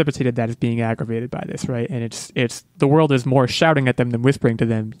precipitated that is being aggravated by this, right? And it's the world is more shouting at them than whispering to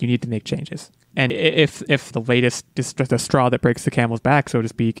them, you need to make changes. And if the latest, the straw that breaks the camel's back, so to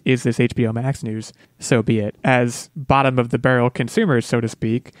speak, is this HBO Max news, so be it. As bottom of the barrel consumers, so to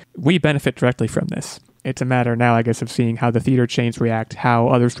speak, we benefit directly from this. It's a matter now, I guess, of seeing how the theater chains react, how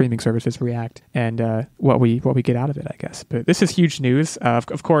other streaming services react, and what we get out of it, I guess. But this is huge news.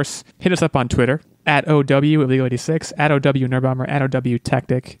 Of course, hit us up on Twitter at OW86, at OW Nerdbomber, at OW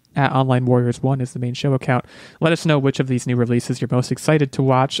Tactic, at Online Warriors 1 is the main show account. Let us know which of these new releases you're most excited to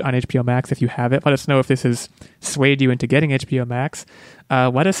watch on HBO Max if you have it. Let us know if this has swayed you into getting HBO Max.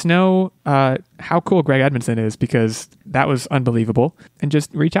 Let us know how cool Greg Edmonson is, because that was unbelievable. And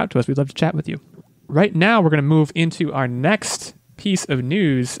just reach out to us. We'd love to chat with you. Right now, we're going to move into our next piece of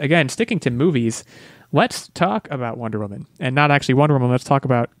news. Again, sticking to movies. Let's talk about Wonder Woman. And not actually Wonder Woman, let's talk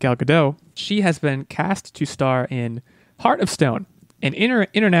about Gal Gadot. She has been cast to star in Heart of Stone, an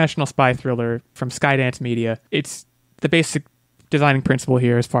international spy thriller from Skydance Media. It's the basic designing principle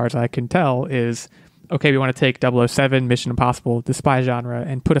here, as far as I can tell, is, okay, we want to take 007, Mission Impossible, the spy genre,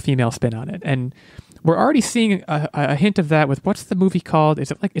 and put a female spin on it. And we're already seeing a hint of that with, what's the movie called?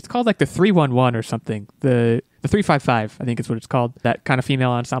 It's called like the 311 or something. The 355, I think is what it's called. That kind of female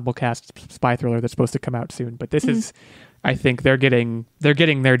ensemble cast spy thriller that's supposed to come out soon. But this is, I think they're getting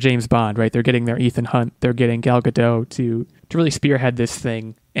their James Bond, right? They're getting their Ethan Hunt. They're getting Gal Gadot to really spearhead this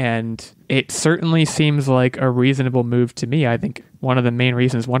thing. And it certainly seems like a reasonable move to me. I think one of the main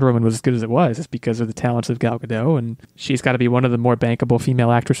reasons Wonder Woman was as good as it was is because of the talents of Gal Gadot, and she's got to be one of the more bankable female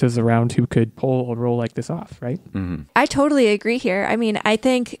actresses around who could pull a role like this off, right? Mm-hmm. I totally agree here. I mean, I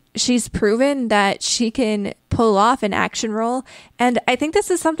think she's proven that she can pull off an action role, and I think this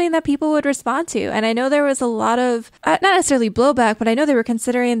is something that people would respond to. And I know there was a lot of, not necessarily blowback, but I know they were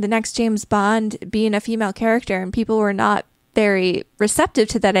considering the next James Bond being a female character, and people were not very receptive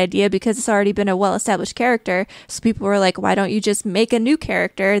to that idea because it's already been a well-established character. So people were like, why don't you just make a new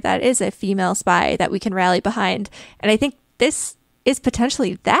character that is a female spy that we can rally behind? And I think this is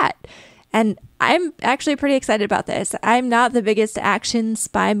potentially that. And I'm actually pretty excited about this. I'm not the biggest action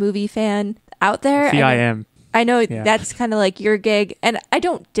spy movie fan out there. See, I am. I know that's kind of like your gig, and I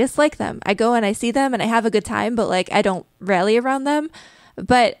don't dislike them. I go and I see them and I have a good time, but like I don't rally around them.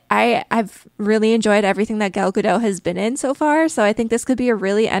 But I've really enjoyed everything that Gal Gadot has been in so far, so I think this could be a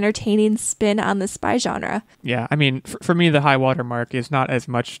really entertaining spin on the spy genre. Yeah, I mean, for me, the high water mark is not as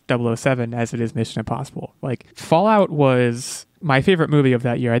much 007 as it is Mission Impossible. Like, Fallout was my favorite movie of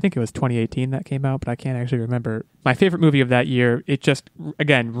that year. I think it was 2018 that came out, but I can't actually remember. My favorite movie of that year, it just,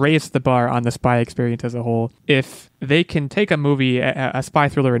 again, raised the bar on the spy experience as a whole. If they can take a movie, a spy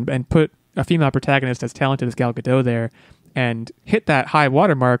thriller, and put a female protagonist as talented as Gal Gadot there, and hit that high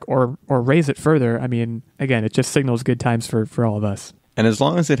watermark or raise it further, I mean, again, it just signals good times for all of us. And as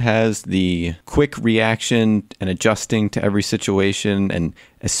long as it has the quick reaction and adjusting to every situation, and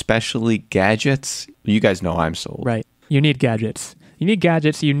especially gadgets, you guys know I'm sold. Right. You need gadgets.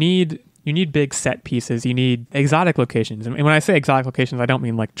 You need big set pieces. You need exotic locations. And when I say exotic locations, I don't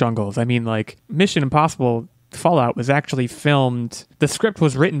mean like jungles. I mean like Mission Impossible Fallout was actually filmed. The script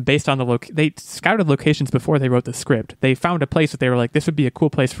was written based on they scouted locations before they wrote the script. They found a place that they were like, this would be a cool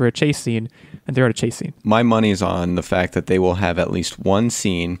place for a chase scene, and they wrote a chase scene. My money's on the fact that they will have at least one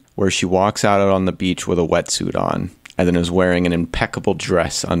scene where she walks out on the beach with a wetsuit on, and then is wearing an impeccable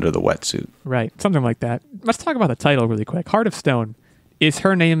dress under the wetsuit. Right, something like that. Let's talk about the title really quick. Heart of Stone. Is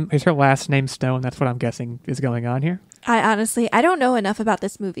her last name Stone? That's what I'm guessing is going on here. I don't know enough about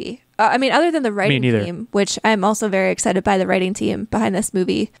this movie. I mean, other than the writing team, which I'm also very excited by the writing team behind this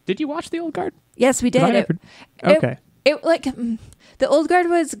movie. Did you watch The Old Guard? Yes, we did. Okay. The Old Guard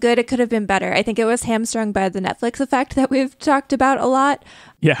was good. It could have been better. I think it was hamstrung by the Netflix effect that we've talked about a lot.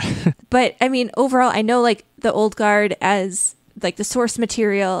 Yeah. But I mean, overall, I know like The Old Guard as like the source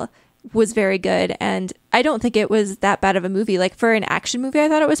material was very good, and I don't think it was that bad of a movie. Like for an action movie, I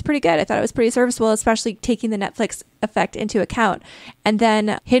thought it was pretty good. I thought it was pretty serviceable, especially taking the Netflix effect into account. And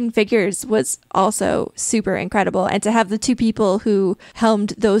then Hidden Figures was also super incredible, and to have the two people who helmed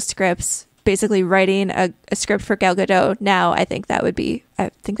those scripts basically writing a script for Gal Gadot now, I think that would be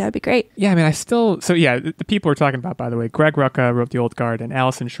great. Yeah, I mean, the people we're talking about, by the way, Greg Rucka wrote The Old Guard, and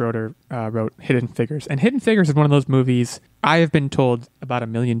Allison Schroeder wrote Hidden Figures. And Hidden Figures is one of those movies I have been told about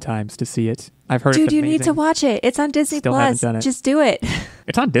 1 million times to see it. I've heard Dude, it's amazing. You need to watch it. It's on Disney Still Plus. haven't done it. Just do it.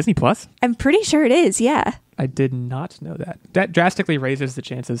 It's on Disney Plus? I'm pretty sure it is, yeah. I did not know that. That drastically raises the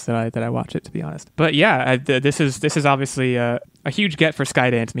chances that I watch it, to be honest. But yeah, this is obviously a huge get for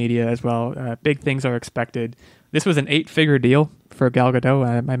Skydance Media as well. Big things are expected. This was an 8-figure deal for Gal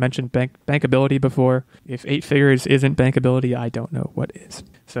Gadot. I mentioned bankability before. If 8 figures isn't bankability, I don't know what is.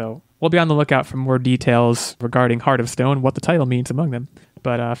 So we'll be on the lookout for more details regarding Heart of Stone, what the title means among them.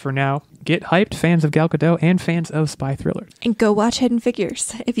 But for now, get hyped, fans of Gal Gadot and fans of spy thrillers. And go watch Hidden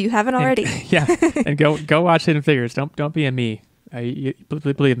Figures if you haven't already. And go watch Hidden Figures. Don't be a me.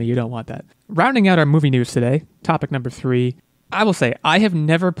 Believe me, you don't want that. Rounding out our movie news today, topic number 3. I will say, I have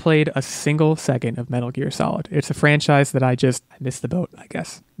never played a single second of Metal Gear Solid. It's a franchise that I missed the boat, I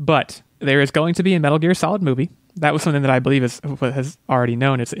guess. But there is going to be a Metal Gear Solid movie. That was something that I believe has already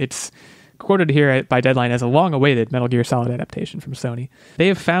known. It's quoted here by Deadline as a long-awaited Metal Gear Solid adaptation from Sony. They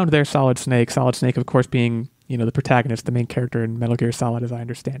have found their Solid Snake, of course, being the protagonist, the main character in Metal Gear Solid, as I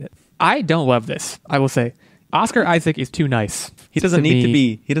understand it. I don't love this, I will say. Oscar Isaac is too nice. He doesn't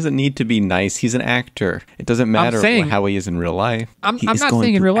need to be nice. He's an actor. It doesn't matter how he is in real life. I'm not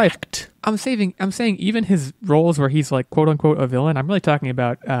saying in real life. I'm saying even his roles where he's like quote unquote a villain. I'm really talking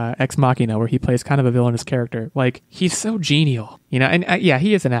about Ex Machina, where he plays kind of a villainous character. Like, he's so genial, and yeah,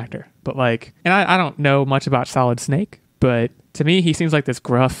 he is an actor. But and I don't know much about Solid Snake, but to me, he seems like this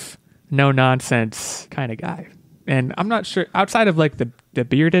gruff, no nonsense kind of guy. And I'm not sure, outside of like the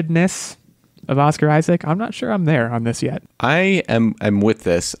beardedness of Oscar Isaac, I'm not sure I'm there on this yet. I'm with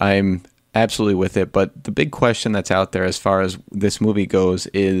this. I'm absolutely with it. But the big question that's out there as far as this movie goes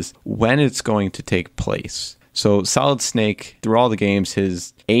is when it's going to take place. So Solid Snake, through all the games,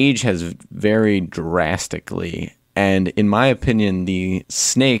 his age has varied drastically. And in my opinion, the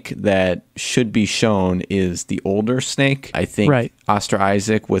Snake that should be shown is the older Snake. I think Oscar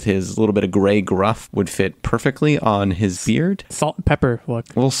Isaac, with his little bit of gray gruff, would fit perfectly on his beard. Salt and pepper look.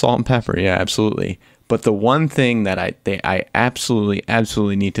 A little salt and pepper, yeah, absolutely. But the one thing that I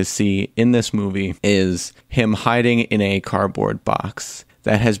absolutely need to see in this movie is him hiding in a cardboard box.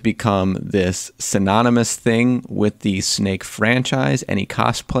 That has become this synonymous thing with the Snake franchise. Any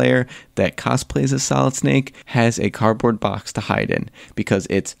cosplayer that cosplays as Solid Snake has a cardboard box to hide in because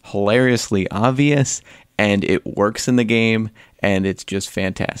it's hilariously obvious and it works in the game and it's just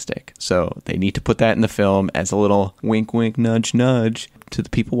fantastic. So they need to put that in the film as a little wink, wink, nudge, nudge to the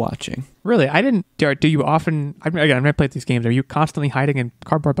people watching. Really? I didn't. Do you often? Again, I've never played these games. Are you constantly hiding in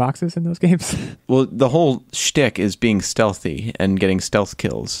cardboard boxes in those games? Well, the whole shtick is being stealthy and getting stealth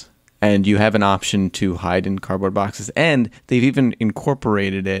kills. And you have an option to hide in cardboard boxes. And they've even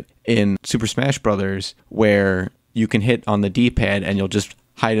incorporated it in Super Smash Brothers, where you can hit on the D-pad and you'll just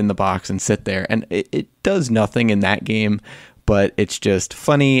hide in the box and sit there. And it does nothing in that game, but it's just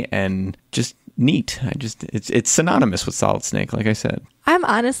funny and just neat. It's synonymous with Solid Snake, like I said. I'm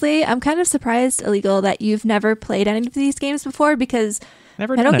kind of surprised, Illegal, that you've never played any of these games before, because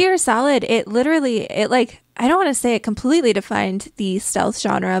Metal Gear Solid, I don't want to say it completely defined the stealth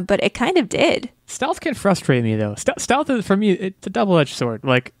genre, but it kind of did. Stealth can frustrate me, though. Stealth is, for me, it's a double-edged sword.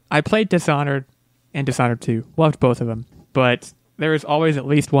 Like, I played Dishonored and Dishonored 2, loved both of them, but there is always at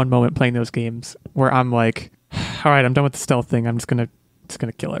least one moment playing those games where I'm like, all right, I'm done with the stealth thing. I'm just gonna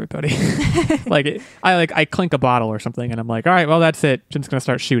kill everybody. I clink a bottle or something, and I'm like, all right, well, that's it. I'm just gonna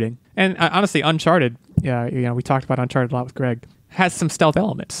start shooting. And honestly, Uncharted, we talked about Uncharted a lot with Greg, has some stealth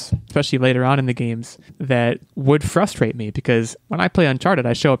elements, especially later on in the games, that would frustrate me, because when I play Uncharted,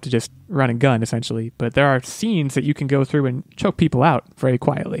 I show up to just run and gun, essentially. But there are scenes that you can go through and choke people out very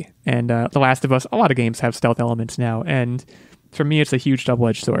quietly. And The Last of Us, a lot of games have stealth elements now, and for me, it's a huge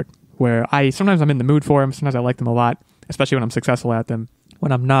double-edged sword, where sometimes I'm in the mood for them, sometimes I like them a lot, especially when I'm successful at them.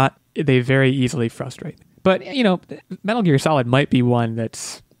 When I'm not, they very easily frustrate. But, Metal Gear Solid might be one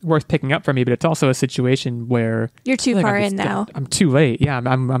that's worth picking up for me, but it's also a situation where you're too far in now. I'm too late. Yeah,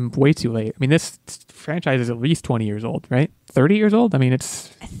 I'm way too late. I mean, this franchise is at least 20 years old, right? 30 years old? I mean, I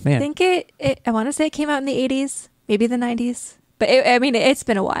think I want to say it came out in the 80s, maybe the 90s. But it's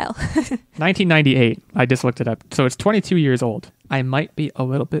been a while. 1998. I just looked it up. So it's 22 years old. I might be a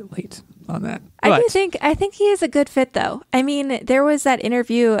little bit late on that. I think he is a good fit, though. I mean, there was that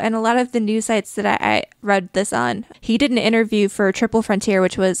interview, and a lot of the news sites that I read this on, he did an interview for Triple Frontier,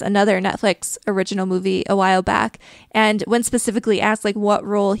 which was another Netflix original movie a while back. And when specifically asked what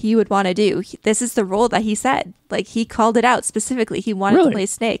role he would want to do, this is the role that he said. He called it out specifically. He wanted to play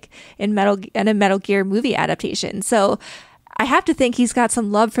Snake in a Metal Gear movie adaptation. So I have to think he's got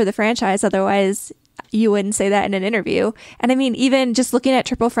some love for the franchise. Otherwise, you wouldn't say that in an interview. And I mean, even just looking at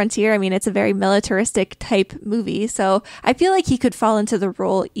Triple Frontier, it's a very militaristic type movie. So I feel like he could fall into the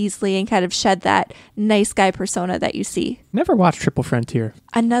role easily and kind of shed that nice guy persona that you see. Never watched Triple Frontier.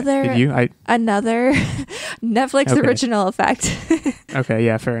 Another Netflix original effect. Okay,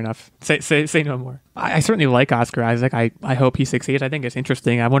 yeah, fair enough. Say no more. I certainly like Oscar Isaac. I hope he succeeds. I think it's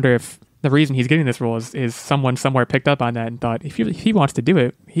interesting. I wonder if the reason he's getting this role is someone somewhere picked up on that and thought, if he wants to do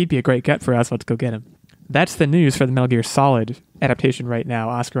it, he'd be a great get for us. Let's go get him. That's the news for the Metal Gear Solid adaptation right now.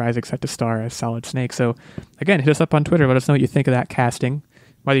 Oscar Isaac set to star as Solid Snake. So, again, hit us up on Twitter. Let us know what you think of that casting.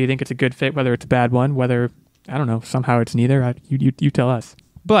 Whether you think it's a good fit, whether it's a bad one, whether, I don't know, somehow it's neither. You tell us.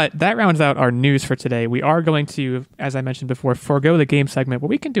 But that rounds out our news for today. We are going to, as I mentioned before, forego the game segment, but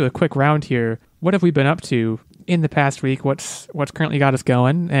we can do a quick round here. What have we been up to in the past week? What's currently got us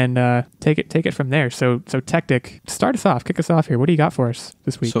going, and take it from there. So Tectic, start us off, kick us off here. What do you got for us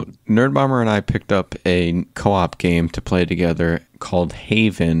this week? So Nerd Bomber and I picked up a co-op game to play together called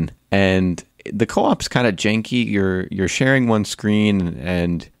Haven, and the co-op's kind of janky. You're sharing one screen,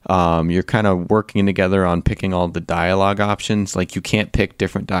 and you're kind of working together on picking all the dialogue options. Like, you can't pick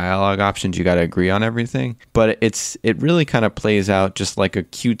different dialogue options. You got to agree on everything. But it really kind of plays out just like a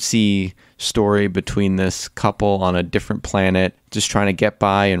cutesy story between this couple on a different planet, just trying to get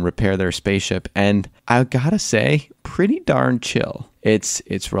by and repair their spaceship. And I gotta say, pretty darn chill.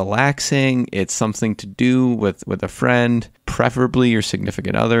 It's relaxing. It's something to do with a friend, preferably your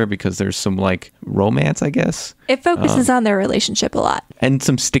significant other, because there's some like romance, I guess. It focuses on their relationship a lot. And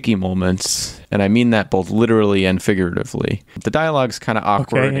some sticky moments. And I mean that both literally and figuratively. The dialogue's kind of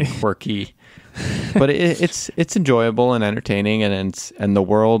awkward and quirky. But it's enjoyable and entertaining, and the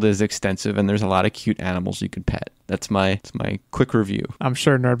world is extensive, and there's a lot of cute animals you can pet. That's my quick review. I'm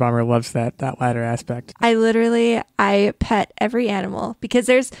sure Nerd Bomber loves that latter aspect. I pet every animal, because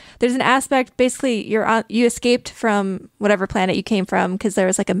there's an aspect, basically you escaped from whatever planet you came from, because there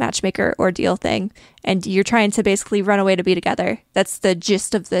was like a matchmaker ordeal thing, and you're trying to basically run away to be together. That's the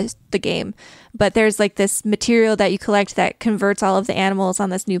gist of the game. But there's like this material that you collect that converts all of the animals on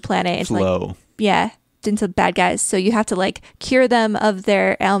this new planet into into bad guys. So you have to like cure them of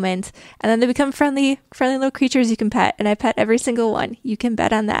their ailment, and then they become friendly little creatures you can pet. And I pet every single one. You can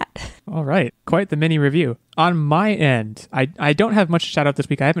bet on that. All right. Quite the mini review. On my end, I don't have much to shout out this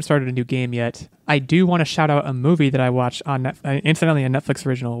week. I haven't started a new game yet. I do want to shout out a movie that I watched on incidentally a Netflix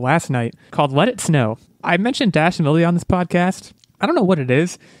original last night called Let It Snow. I mentioned Dash and Lily on this podcast. I don't know what it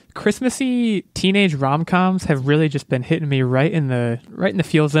is. Christmassy teenage rom-coms have really just been hitting me right in the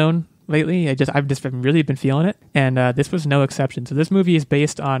feel zone lately. I've just really been feeling it, and this was no exception. So this movie is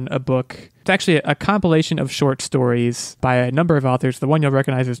based on a book. It's actually a compilation of short stories by a number of authors. The one you'll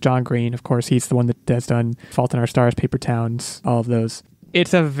recognize is John Green. Of course, he's the one that has done Fault in Our Stars, Paper Towns, all of those.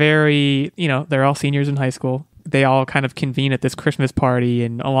 It's a very, they're all seniors in high school. They all kind of convene at this Christmas party,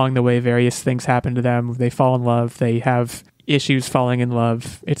 and along the way, various things happen to them. They fall in love. They have issues falling in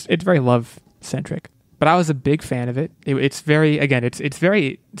love. It's very love-centric. But I was a big fan of it. It's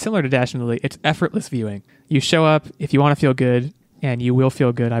very similar to Dash and Lily. It's effortless viewing. You show up if you want to feel good, and you will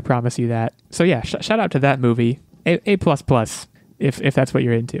feel good. I promise you that. So yeah, shout out to that movie. A++ if that's what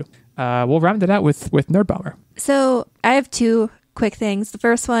you're into. We'll round it out with Nerd Bomber. So I have two quick things. The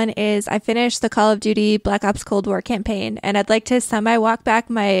first one is I finished the Call of Duty Black Ops Cold War campaign, and I'd like to walk back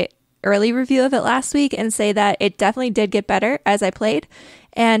my early review of it last week and say that it definitely did get better as I played,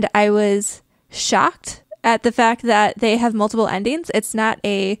 and I was shocked at the fact that they have multiple endings. It's not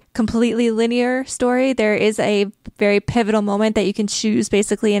a completely linear story. There is a very pivotal moment that you can choose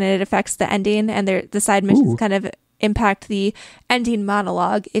basically, and it affects the ending, and the side missions kind of impact the ending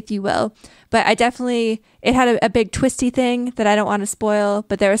monologue, if you will. But it had a big twisty thing that I don't want to spoil,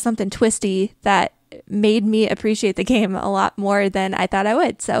 but there was something twisty that made me appreciate the game a lot more than I thought I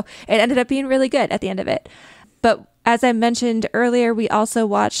would. So it ended up being really good at the end of it. But as I mentioned earlier, we also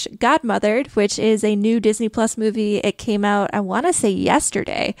watched Godmothered, which is a new Disney Plus movie. It came out, I want to say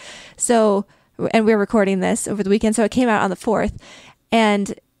yesterday. And we're recording this over the weekend, so it came out on the 4th.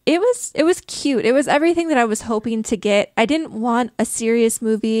 And it was cute. It was everything that I was hoping to get. I didn't want a serious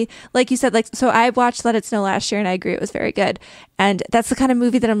movie. Like you said, so I watched Let It Snow last year, and I agree it was very good. And that's the kind of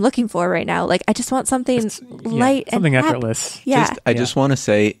movie that I'm looking for right now. Like, I just want something light and something effortless. Yeah. I just want to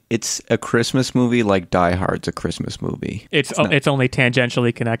say it's a Christmas movie like Die Hard's a Christmas movie. It's only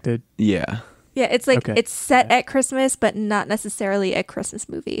tangentially connected. Yeah. Yeah, it's like it's set at Christmas, but not necessarily a Christmas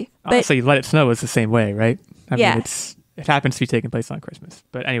movie. Honestly, Let It Snow is the same way, right? I mean, it happens to be taking place on Christmas.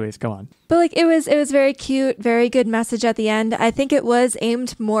 But anyways, go on. But like it was very cute, very good message at the end. I think it was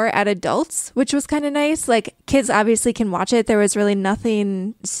aimed more at adults, which was kind of nice. Like, kids obviously can watch it. There was really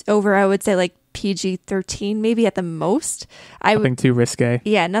nothing over, I would say, like PG-13 maybe at the most. Nothing too risque.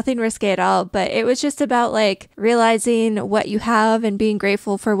 Yeah, nothing risque at all. But it was just about like realizing what you have and being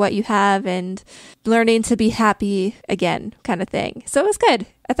grateful for what you have and learning to be happy again, kind of thing. So it was good.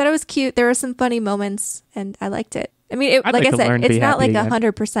 I thought it was cute. There were some funny moments, and I liked it. I mean, like I said, it's not like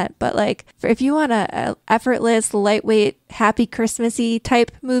 100%, but like if you want a effortless, lightweight, happy Christmassy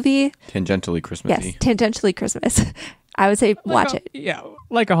type movie, tangentially Christmassy. Yes, tangentially Christmas. I would say watch it. Yeah,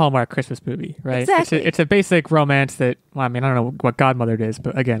 like a Hallmark Christmas movie, right? Exactly. It's a basic romance that, well, I mean, I don't know what Godmothered is,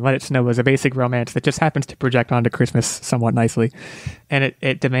 but again, Let It Snow is a basic romance that just happens to project onto Christmas somewhat nicely, and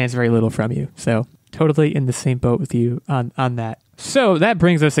it demands very little from you. So totally in the same boat with you on that. So that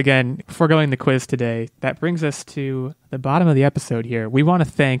brings us, again, foregoing the quiz today, that brings us to the bottom of the episode here. We want to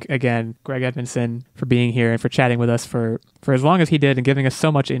thank, again, Greg Edmonson for being here and for chatting with us for as long as he did and giving us so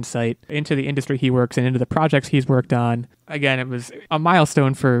much insight into the industry he works in, into the projects he's worked on. Again, it was a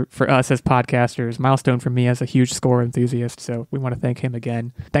milestone for us as podcasters, milestone for me as a huge score enthusiast, so we want to thank him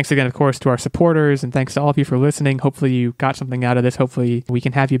again. Thanks again, of course, to our supporters, and thanks to all of you for listening. Hopefully you got something out of this. Hopefully we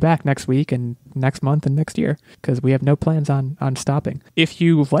can have you back next week and next month and next year, because we have no plans on stopping. If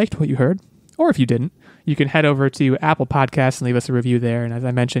you liked what you heard, or if you didn't, you can head over to Apple Podcasts and leave us a review there. And as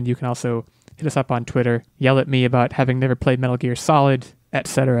I mentioned, you can also hit us up on Twitter, yell at me about having never played Metal Gear Solid,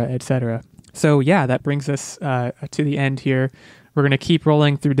 etc., etc. So yeah, that brings us to the end here. We're going to keep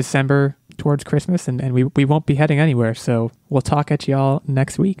rolling through December towards Christmas, and we won't be heading anywhere. So we'll talk at y'all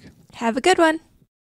next week. Have a good one.